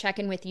wanted to check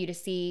in with you to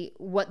see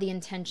what the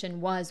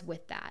intention was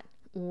with that.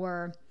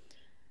 Or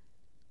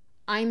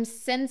I'm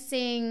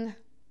sensing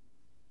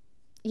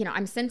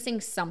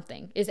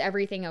something. Is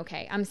everything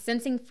okay? I'm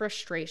sensing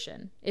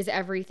frustration. Is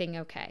everything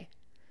okay?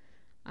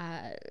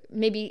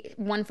 Maybe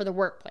one for the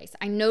workplace.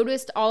 I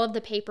noticed all of the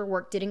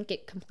paperwork didn't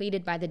get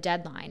completed by the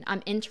deadline.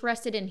 I'm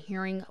interested in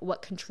hearing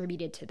what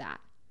contributed to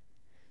that,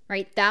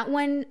 right? That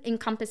one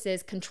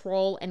encompasses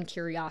control and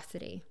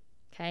curiosity,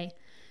 okay?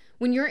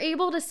 When you're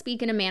able to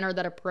speak in a manner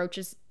that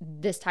approaches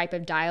this type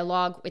of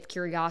dialogue with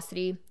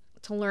curiosity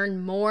to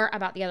learn more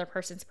about the other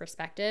person's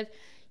perspective,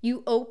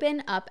 you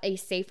open up a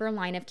safer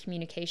line of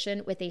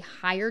communication with a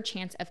higher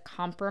chance of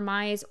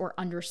compromise or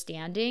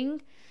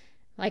understanding,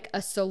 like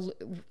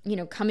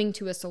coming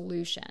to a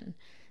solution.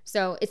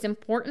 So it's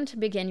important to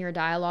begin your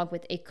dialogue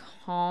with a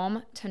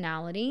calm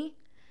tonality.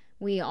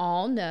 We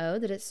all know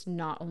that it's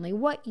not only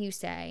what you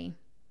say,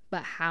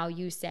 but how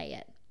you say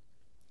it.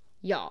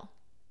 Y'all,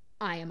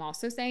 I am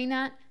also saying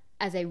that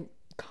as a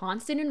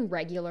constant and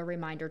regular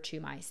reminder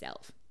to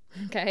myself.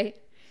 Okay?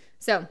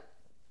 So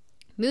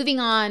moving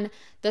on,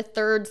 the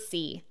third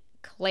C,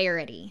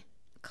 clarity.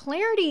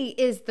 Clarity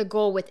is the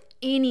goal with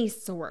any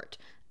sort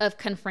of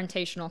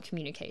confrontational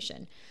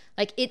communication.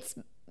 Like, it's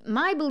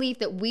my belief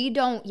that we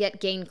don't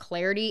yet gain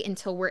clarity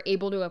until we're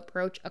able to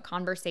approach a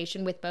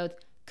conversation with both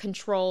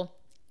control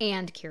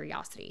and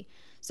curiosity.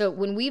 So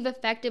when we've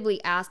effectively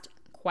asked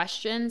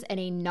questions in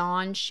a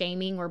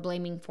non-shaming or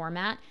blaming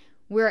format,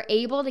 we're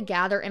able to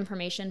gather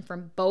information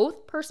from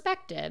both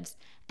perspectives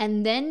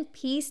and then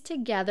piece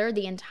together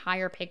the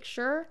entire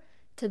picture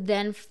to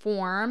then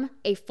form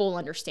a full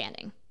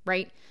understanding,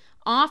 right?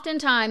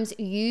 Oftentimes,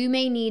 you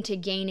may need to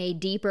gain a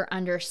deeper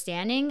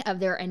understanding of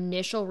their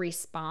initial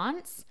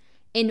response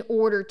in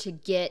order to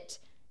get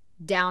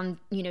down,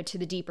 to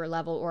the deeper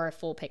level or a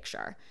full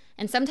picture.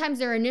 And sometimes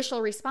their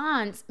initial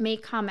response may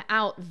come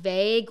out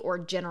vague or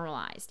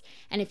generalized.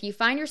 And if you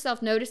find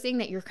yourself noticing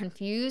that you're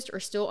confused or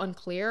still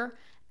unclear,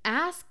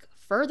 ask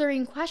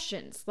furthering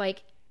questions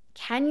like,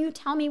 can you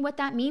tell me what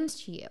that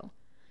means to you?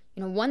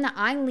 One that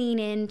I lean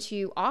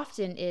into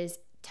often is,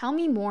 tell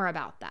me more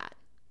about that,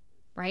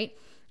 right?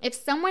 If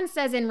someone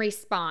says in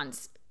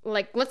response,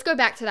 like, let's go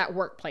back to that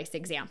workplace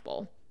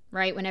example,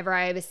 right? Whenever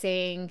I was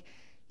saying,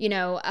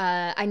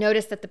 I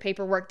noticed that the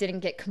paperwork didn't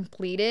get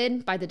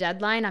completed by the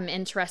deadline. I'm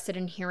interested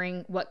in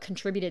hearing what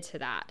contributed to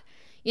that.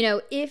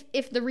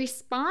 If the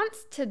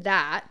response to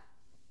that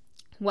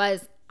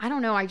was, I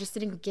don't know, I just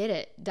didn't get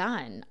it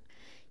done.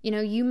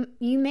 You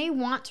may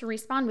want to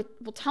respond with,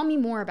 well, tell me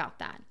more about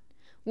that.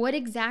 What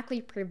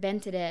exactly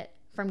prevented it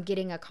from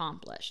getting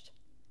accomplished?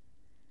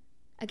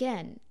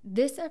 Again,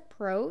 this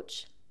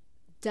approach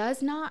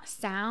does not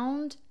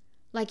sound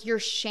like you're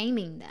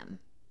shaming them.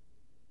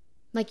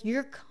 Like,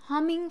 you're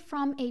coming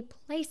from a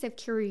place of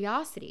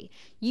curiosity.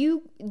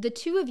 The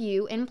two of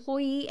you,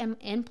 employee and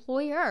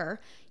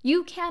employer,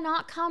 you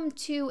cannot come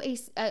to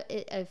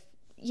a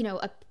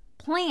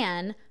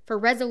plan for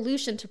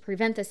resolution to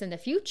prevent this in the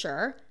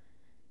future,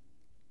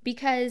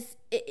 because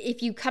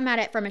if you come at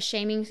it from a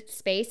shaming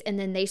space and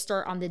then they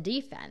start on the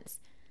defense.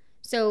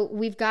 So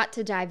we've got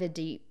to dive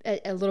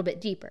a little bit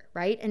deeper,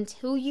 right?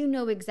 Until you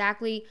know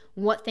exactly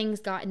what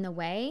things got in the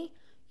way,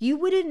 you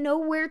wouldn't know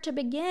where to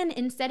begin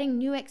in setting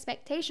new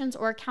expectations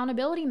or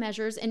accountability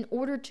measures in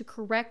order to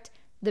correct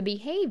the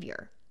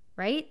behavior,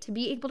 right? To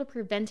be able to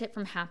prevent it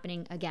from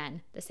happening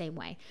again the same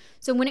way.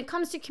 So when it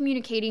comes to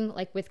communicating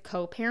like with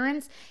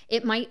co-parents,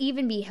 it might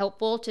even be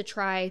helpful to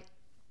try,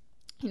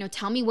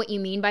 tell me what you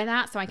mean by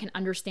that so I can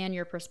understand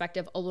your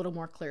perspective a little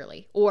more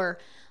clearly. Or,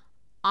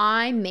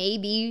 I may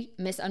be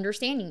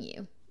misunderstanding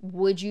you.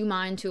 Would you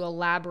mind to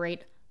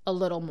elaborate a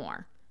little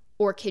more?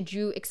 Or could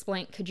you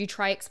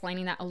try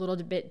explaining that a little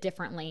bit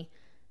differently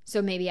so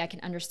maybe I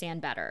can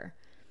understand better?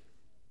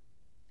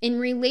 In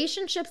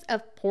relationships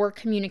of poor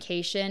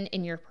communication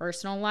in your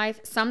personal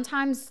life,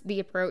 sometimes the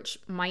approach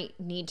might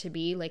need to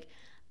be like,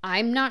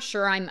 I'm not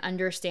sure I'm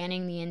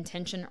understanding the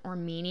intention or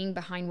meaning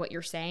behind what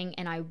you're saying,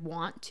 and I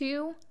want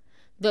to.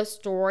 The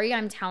story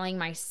I'm telling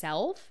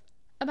myself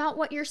about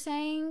what you're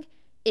saying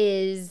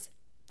is,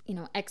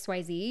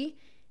 XYZ.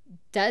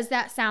 Does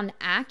that sound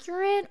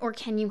accurate, or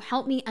can you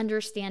help me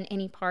understand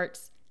any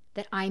parts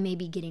that I may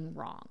be getting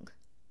wrong?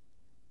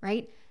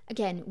 Right?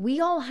 Again, we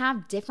all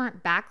have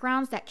different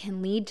backgrounds that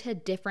can lead to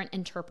different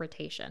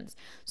interpretations.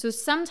 So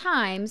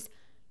sometimes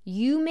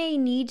you may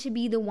need to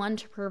be the one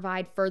to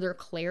provide further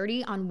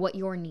clarity on what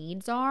your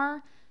needs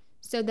are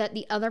so that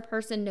the other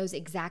person knows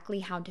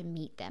exactly how to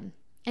meet them.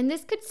 And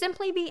this could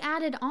simply be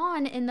added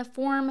on in the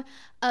form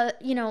of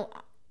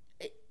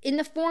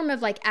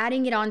like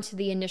adding it onto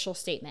the initial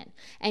statement.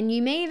 And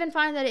you may even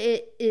find that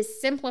it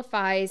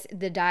simplifies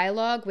the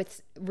dialogue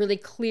with really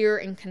clear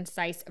and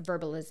concise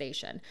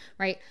verbalization,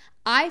 right?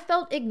 I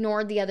felt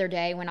ignored the other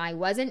day when I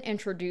wasn't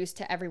introduced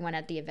to everyone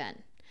at the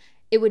event.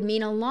 It would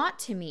mean a lot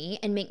to me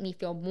and make me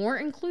feel more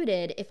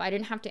included if I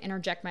didn't have to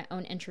interject my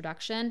own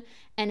introduction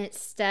and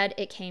instead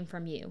it came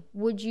from you.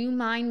 Would you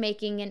mind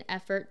making an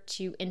effort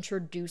to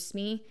introduce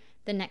me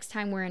the next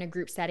time we're in a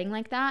group setting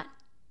like that?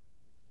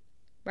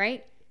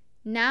 Right?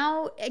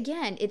 Now,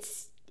 again,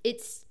 it's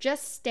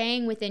just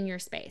staying within your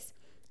space.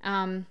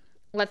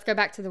 Let's go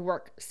back to the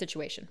work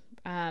situation.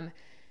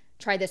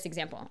 Try this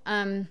example.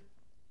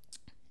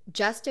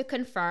 Just to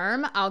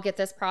confirm, I'll get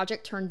this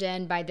project turned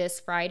in by this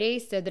Friday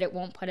so that it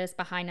won't put us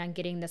behind on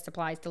getting the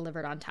supplies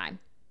delivered on time,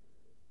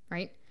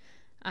 right?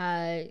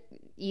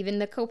 Even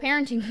the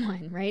co-parenting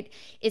one, right?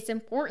 It's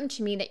important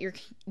to me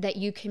that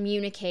you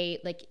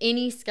communicate like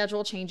any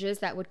schedule changes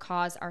that would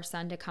cause our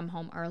son to come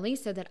home early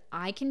so that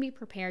I can be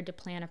prepared to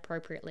plan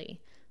appropriately.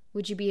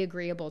 Would you be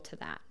agreeable to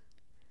that,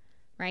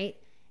 right?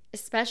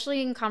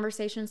 Especially in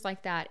conversations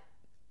like that,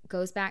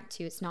 goes back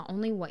to it's not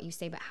only what you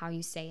say, but how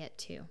you say it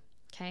too,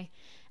 okay?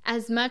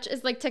 As much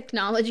as like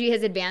technology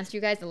has advanced,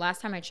 you guys, the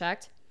last time I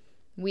checked,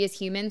 we as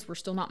humans, we're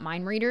still not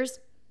mind readers.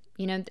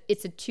 You know,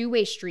 it's a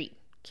two-way street.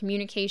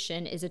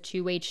 Communication is a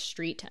two-way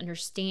street to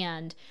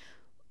understand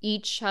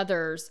each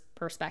other's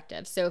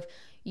perspective. So if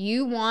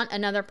you want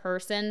another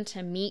person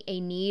to meet a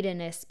need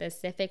in a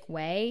specific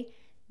way,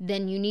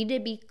 then you need to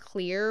be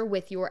clear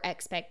with your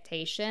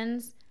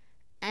expectations.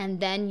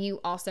 And then you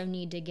also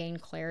need to gain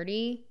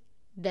clarity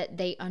that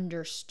they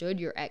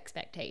understood your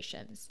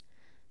expectations.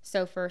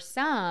 So for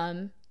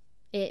some,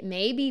 it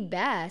may be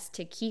best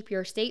to keep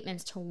your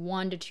statements to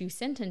 1 to 2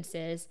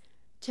 sentences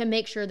to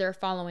make sure they're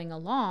following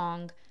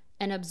along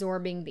and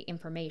absorbing the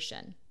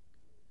information.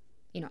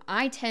 You know,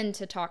 I tend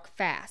to talk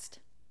fast,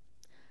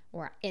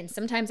 and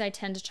sometimes I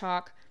tend to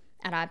talk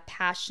at a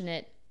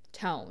passionate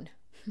tone,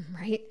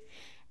 right?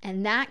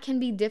 And that can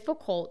be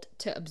difficult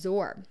to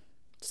absorb.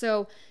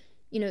 So,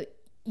 you know,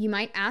 you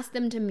might ask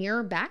them to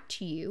mirror back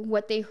to you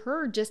what they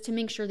heard just to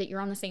make sure that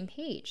you're on the same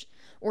page.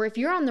 Or if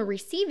you're on the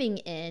receiving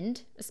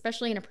end,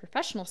 especially in a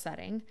professional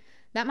setting,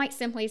 that might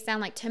simply sound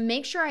like, to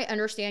make sure I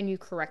understand you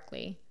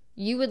correctly,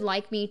 you would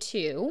like me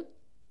to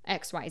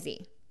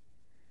XYZ.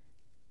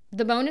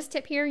 The bonus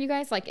tip here, you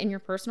guys, like in your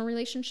personal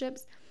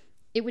relationships,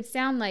 it would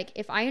sound like,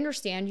 if I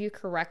understand you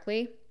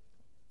correctly,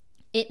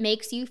 it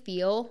makes you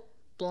feel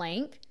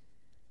blank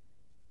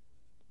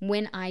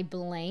when I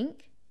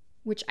blank,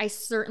 which I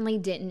certainly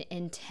didn't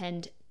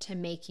intend to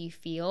make you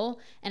feel,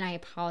 and I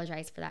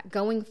apologize for that.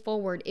 Going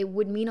forward, it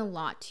would mean a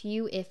lot to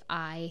you if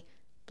I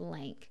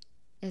blank.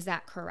 Is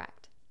that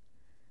correct?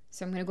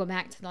 So I'm going to go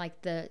back to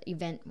like the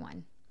event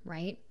one,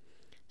 right?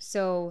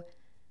 So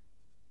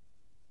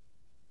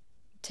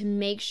to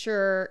make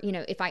sure, you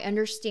know, if I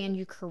understand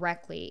you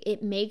correctly,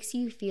 it makes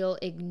you feel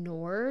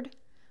ignored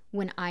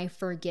when I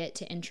forget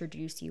to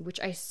introduce you, which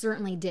I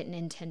certainly didn't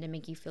intend to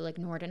make you feel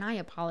ignored, and I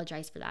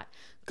apologize for that.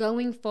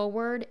 Going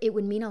forward, it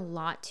would mean a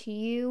lot to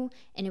you,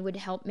 and it would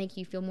help make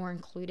you feel more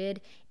included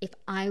if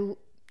I,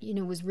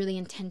 was really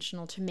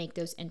intentional to make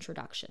those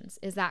introductions.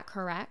 Is that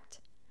correct?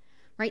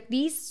 Right?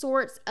 These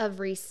sorts of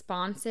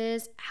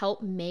responses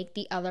help make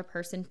the other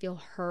person feel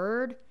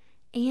heard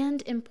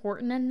and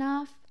important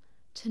enough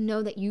to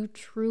know that you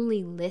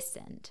truly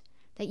listened,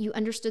 that you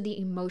understood the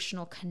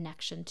emotional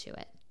connection to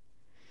it.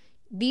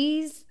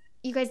 These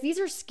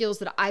are skills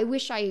that I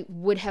wish I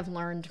would have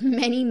learned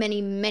many,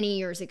 many, many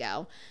years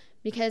ago,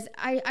 because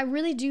I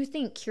really do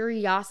think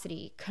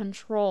curiosity,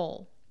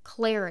 control,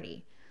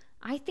 clarity,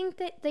 I think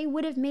that they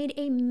would have made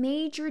a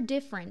major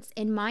difference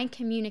in my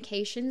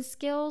communication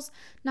skills,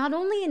 not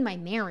only in my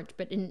marriage,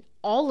 but in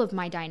all of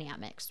my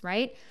dynamics,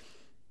 right?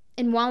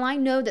 And while I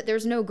know that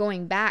there's no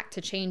going back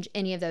to change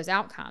any of those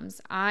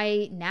outcomes,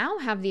 I now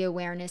have the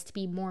awareness to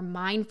be more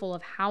mindful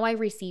of how I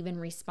receive and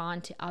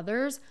respond to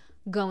others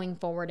going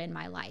forward in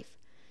my life.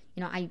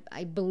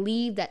 I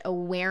believe that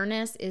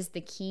awareness is the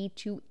key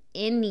to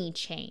any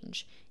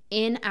change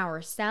in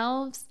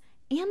ourselves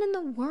and in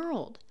the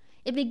world.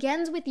 It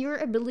begins with your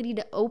ability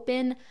to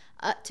open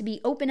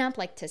up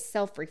like to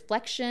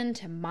self-reflection,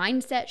 to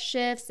mindset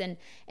shifts, and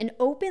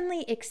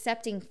openly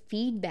accepting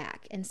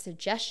feedback and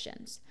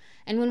suggestions.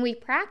 And when we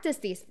practice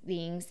these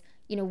things,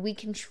 we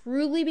can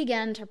truly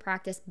begin to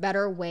practice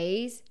better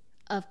ways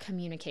of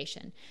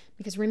communication.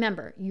 Because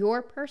remember,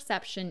 your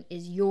perception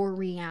is your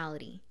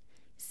reality.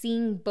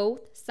 Seeing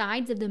both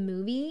sides of the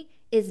movie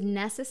is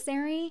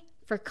necessary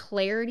for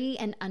clarity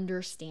and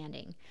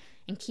understanding.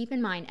 And keep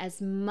in mind,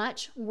 as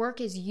much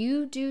work as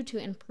you do to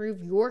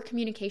improve your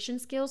communication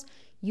skills,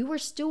 you are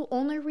still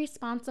only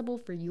responsible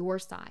for your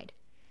side.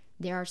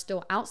 There are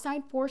still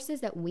outside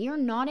forces that we are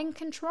not in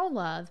control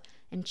of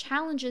and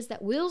challenges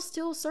that will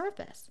still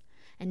surface.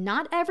 And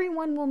not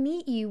everyone will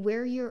meet you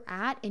where you're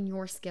at in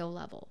your skill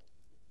level.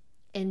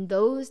 And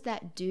those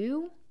that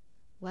do,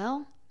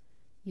 well,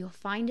 you'll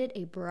find it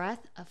a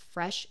breath of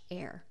fresh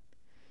air.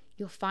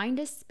 You'll find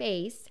a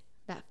space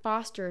that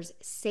fosters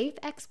safe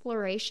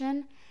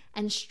exploration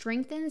and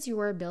strengthens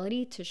your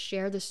ability to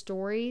share the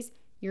stories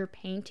you're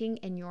painting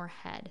in your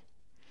head.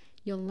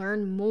 You'll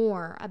learn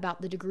more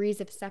about the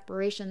degrees of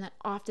separation that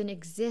often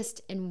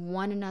exist in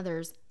one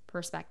another's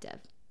perspective.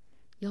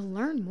 You'll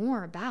learn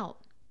more about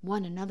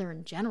one another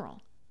in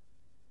general.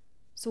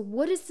 So,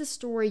 what is the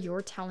story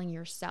you're telling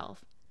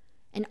yourself?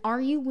 And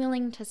are you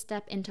willing to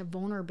step into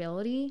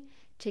vulnerability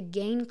to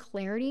gain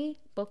clarity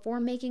before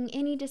making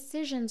any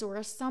decisions or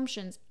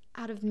assumptions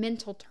out of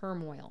mental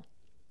turmoil?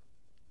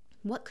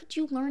 What could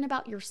you learn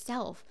about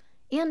yourself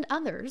and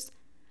others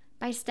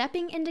by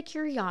stepping into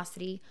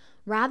curiosity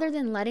rather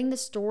than letting the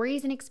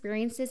stories and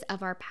experiences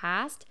of our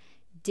past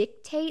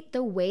dictate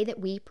the way that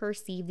we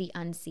perceive the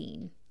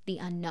unseen, the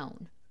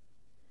unknown?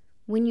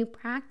 When you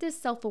practice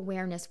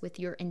self-awareness with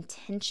your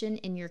intention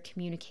in your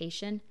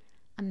communication,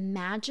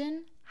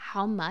 imagine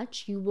how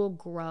much you will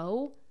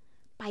grow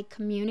by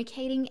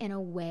communicating in a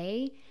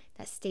way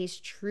that stays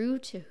true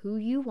to who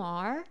you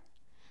are,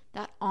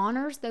 that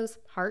honors those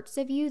parts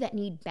of you that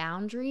need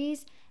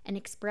boundaries and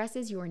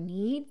expresses your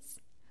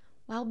needs,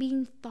 while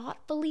being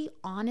thoughtfully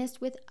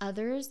honest with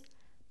others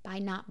by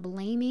not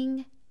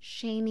blaming,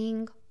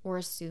 shaming, or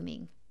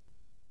assuming.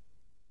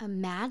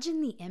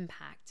 Imagine the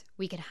impact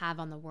we could have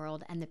on the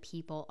world and the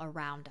people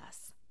around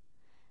us.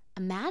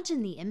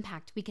 Imagine the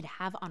impact we could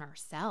have on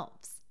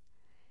ourselves.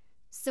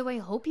 So I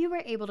hope you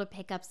were able to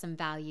pick up some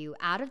value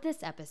out of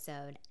this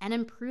episode and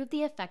improve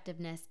the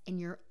effectiveness in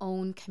your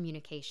own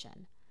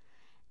communication.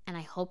 And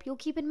I hope you'll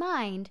keep in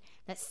mind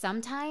that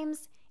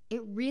sometimes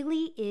it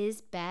really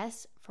is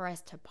best for us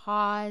to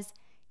pause,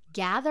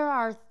 gather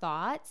our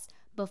thoughts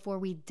before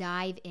we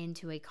dive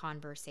into a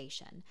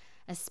conversation,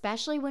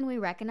 especially when we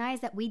recognize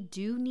that we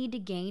do need to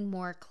gain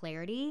more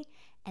clarity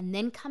and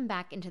then come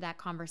back into that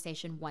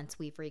conversation once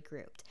we've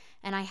regrouped.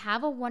 And I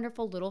have a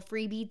wonderful little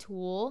freebie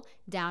tool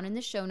down in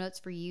the show notes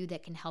for you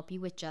that can help you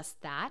with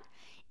just that.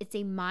 It's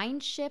a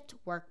mind shift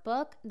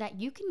workbook that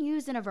you can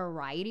use in a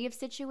variety of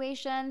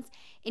situations,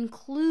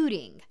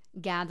 including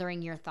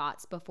gathering your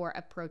thoughts before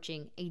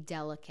approaching a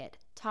delicate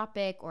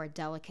topic or a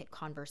delicate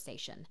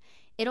conversation.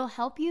 It'll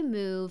help you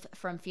move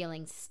from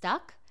feeling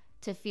stuck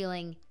to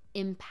feeling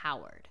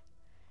empowered.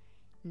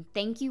 And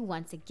thank you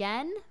once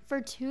again for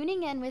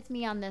tuning in with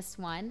me on this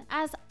one.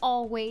 As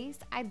always,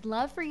 I'd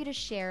love for you to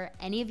share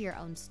any of your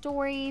own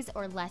stories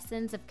or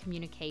lessons of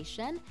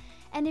communication.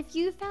 And if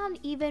you found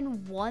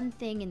even one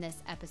thing in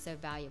this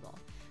episode valuable,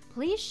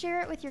 please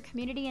share it with your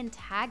community and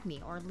tag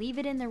me or leave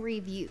it in the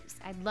reviews.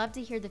 I'd love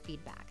to hear the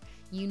feedback.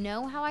 You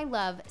know how I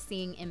love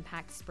seeing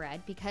impact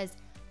spread, because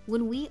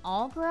when we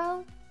all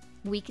grow,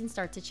 we can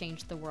start to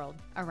change the world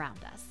around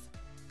us.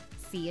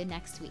 See you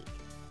next week.